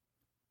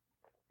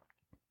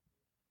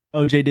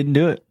 OJ didn't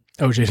do it.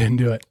 OJ didn't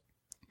do it.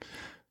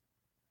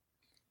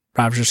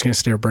 Rob's just going to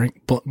stare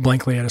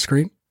blankly at a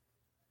screen.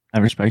 I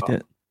respect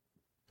it.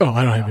 Oh,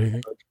 I don't have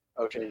anything.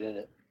 OJ did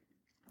it.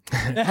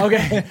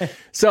 Okay.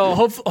 So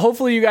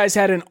hopefully you guys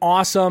had an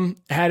awesome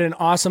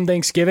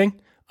Thanksgiving.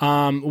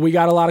 We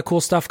got a lot of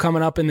cool stuff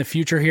coming up in the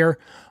future here.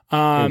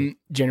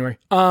 January.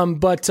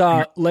 But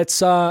let's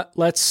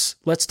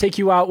take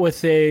you out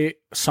with a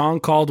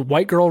song called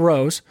White Girl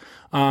Rose,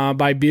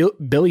 by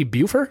Billy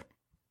Buford.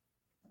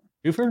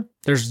 Buford?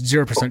 There's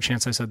 0%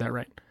 chance I said that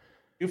right.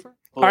 Buford?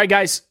 All right,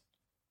 guys.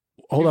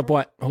 Hold up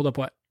what?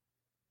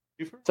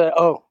 Buford?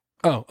 Oh,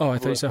 I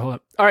thought you said hold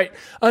up. All right.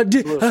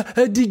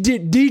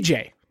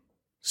 DJ.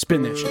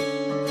 Spin that shit.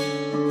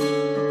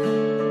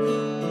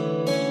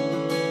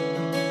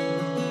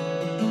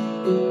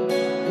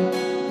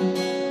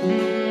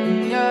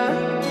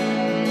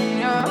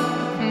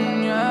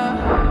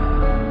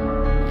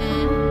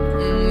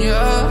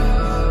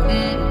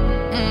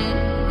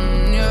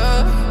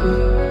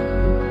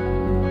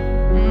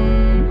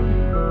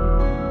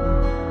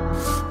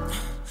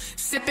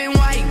 Sipping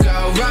white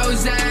girl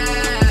rose,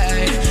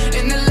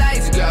 and the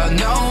lights, girl,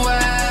 no way.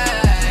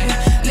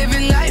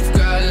 Living life,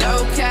 girl,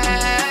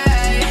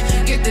 okay.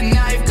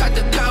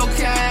 cut the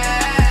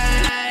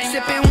cocaine.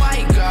 Sipping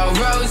white girl,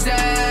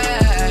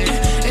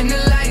 rosé. In the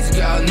lights,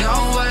 girl,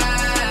 no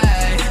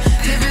way.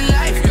 Living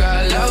life,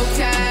 girl,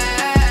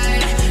 okay.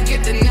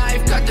 Get the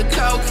knife, cut the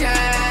cocaine.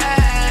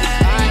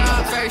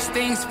 First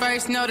things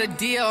first, know the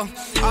deal.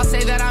 I'll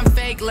say that I'm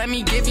fake, let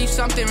me give you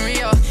something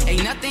real.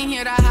 Ain't nothing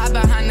here to hide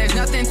behind, there's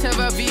nothing to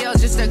reveal.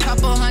 Just a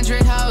couple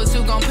hundred hoes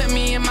who gon' put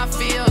me in my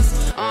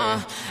feels.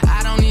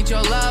 I don't need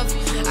your love,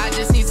 I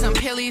just need some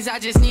pillies, I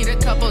just need a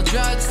couple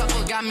drugs.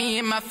 Got me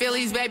in my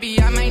feelies,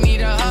 baby, I might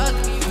need a hug.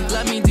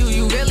 Love me, do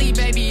you really,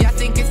 baby, I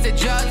think it's the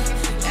drug.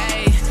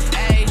 Ayy,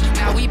 ayy,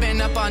 now we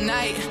been up all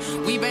night,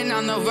 we been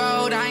on the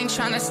road, I ain't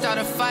tryna start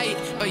a fight.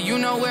 But you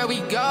know where we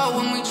go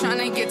when we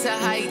tryna get to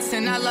heights.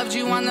 And I loved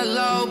you on the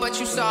low, but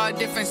you saw a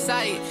different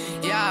sight.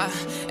 Yeah,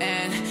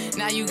 and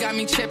now you got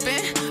me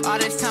tripping. All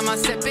this time I'm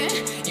sipping.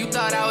 You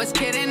thought I was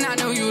kidding, I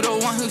knew you the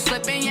one who's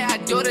slipping. Yeah, I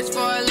do this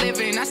for a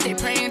living, I stay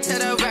praying to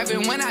the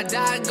Reverend. When I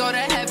die, go to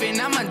heaven,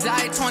 I'ma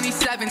die at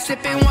 27.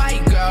 Sipping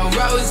white girl,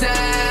 rosé.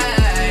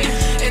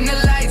 In the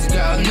lights,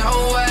 girl,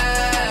 no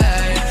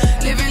way.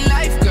 Living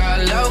life,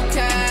 girl,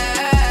 okay.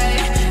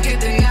 Get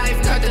the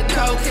knife, cut the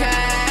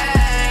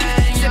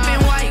cocaine.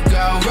 Sipping white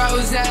girl,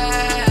 rosé.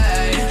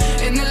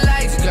 In the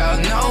lights, girl,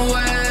 no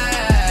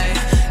way.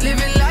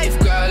 Living life,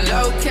 girl,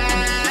 okay.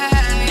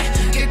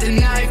 Get the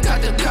knife,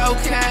 cut the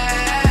cocaine.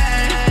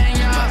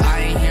 But I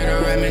ain't here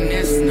to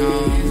reminisce, no.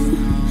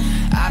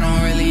 I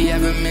don't really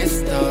ever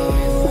miss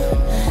though.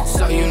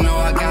 So you know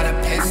I got a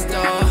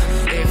pistol.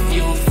 If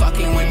you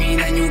fucking with me,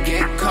 then you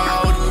get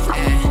cold.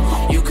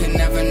 And you can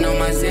never know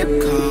my zip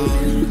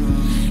code.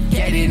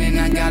 Get it and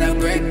I got a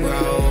brick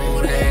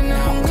road. And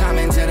I'm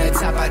climbing to the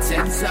top, I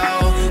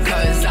tiptoe.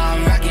 Cause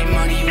I'm rocking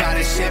money by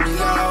the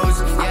shiploads.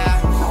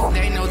 Yeah,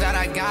 they know that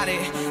I got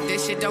it.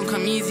 This shit don't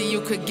come easy,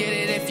 you could get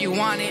it if you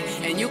want it.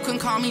 And you can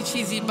call me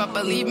cheesy, but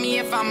believe me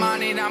if I'm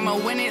on it, I'ma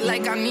win it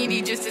like I'm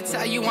needy just to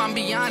tell you I'm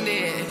beyond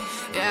it.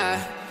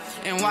 Yeah.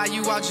 And why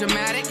you all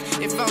dramatic?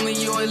 If only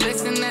you would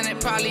listen, then it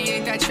probably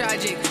ain't that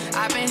tragic.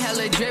 I've been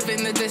hella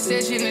driven, the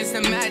decision is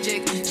the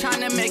magic.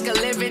 Trying to make a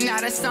living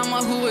out of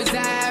someone who is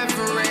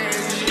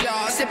average.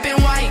 Y'all sipping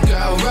white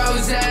girl,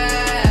 rosé.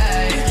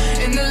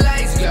 In the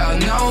lights, girl,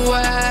 no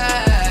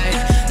way.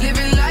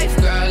 Living life,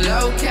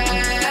 girl,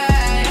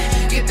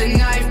 okay. Get the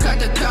knife, cut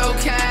the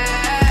cocaine.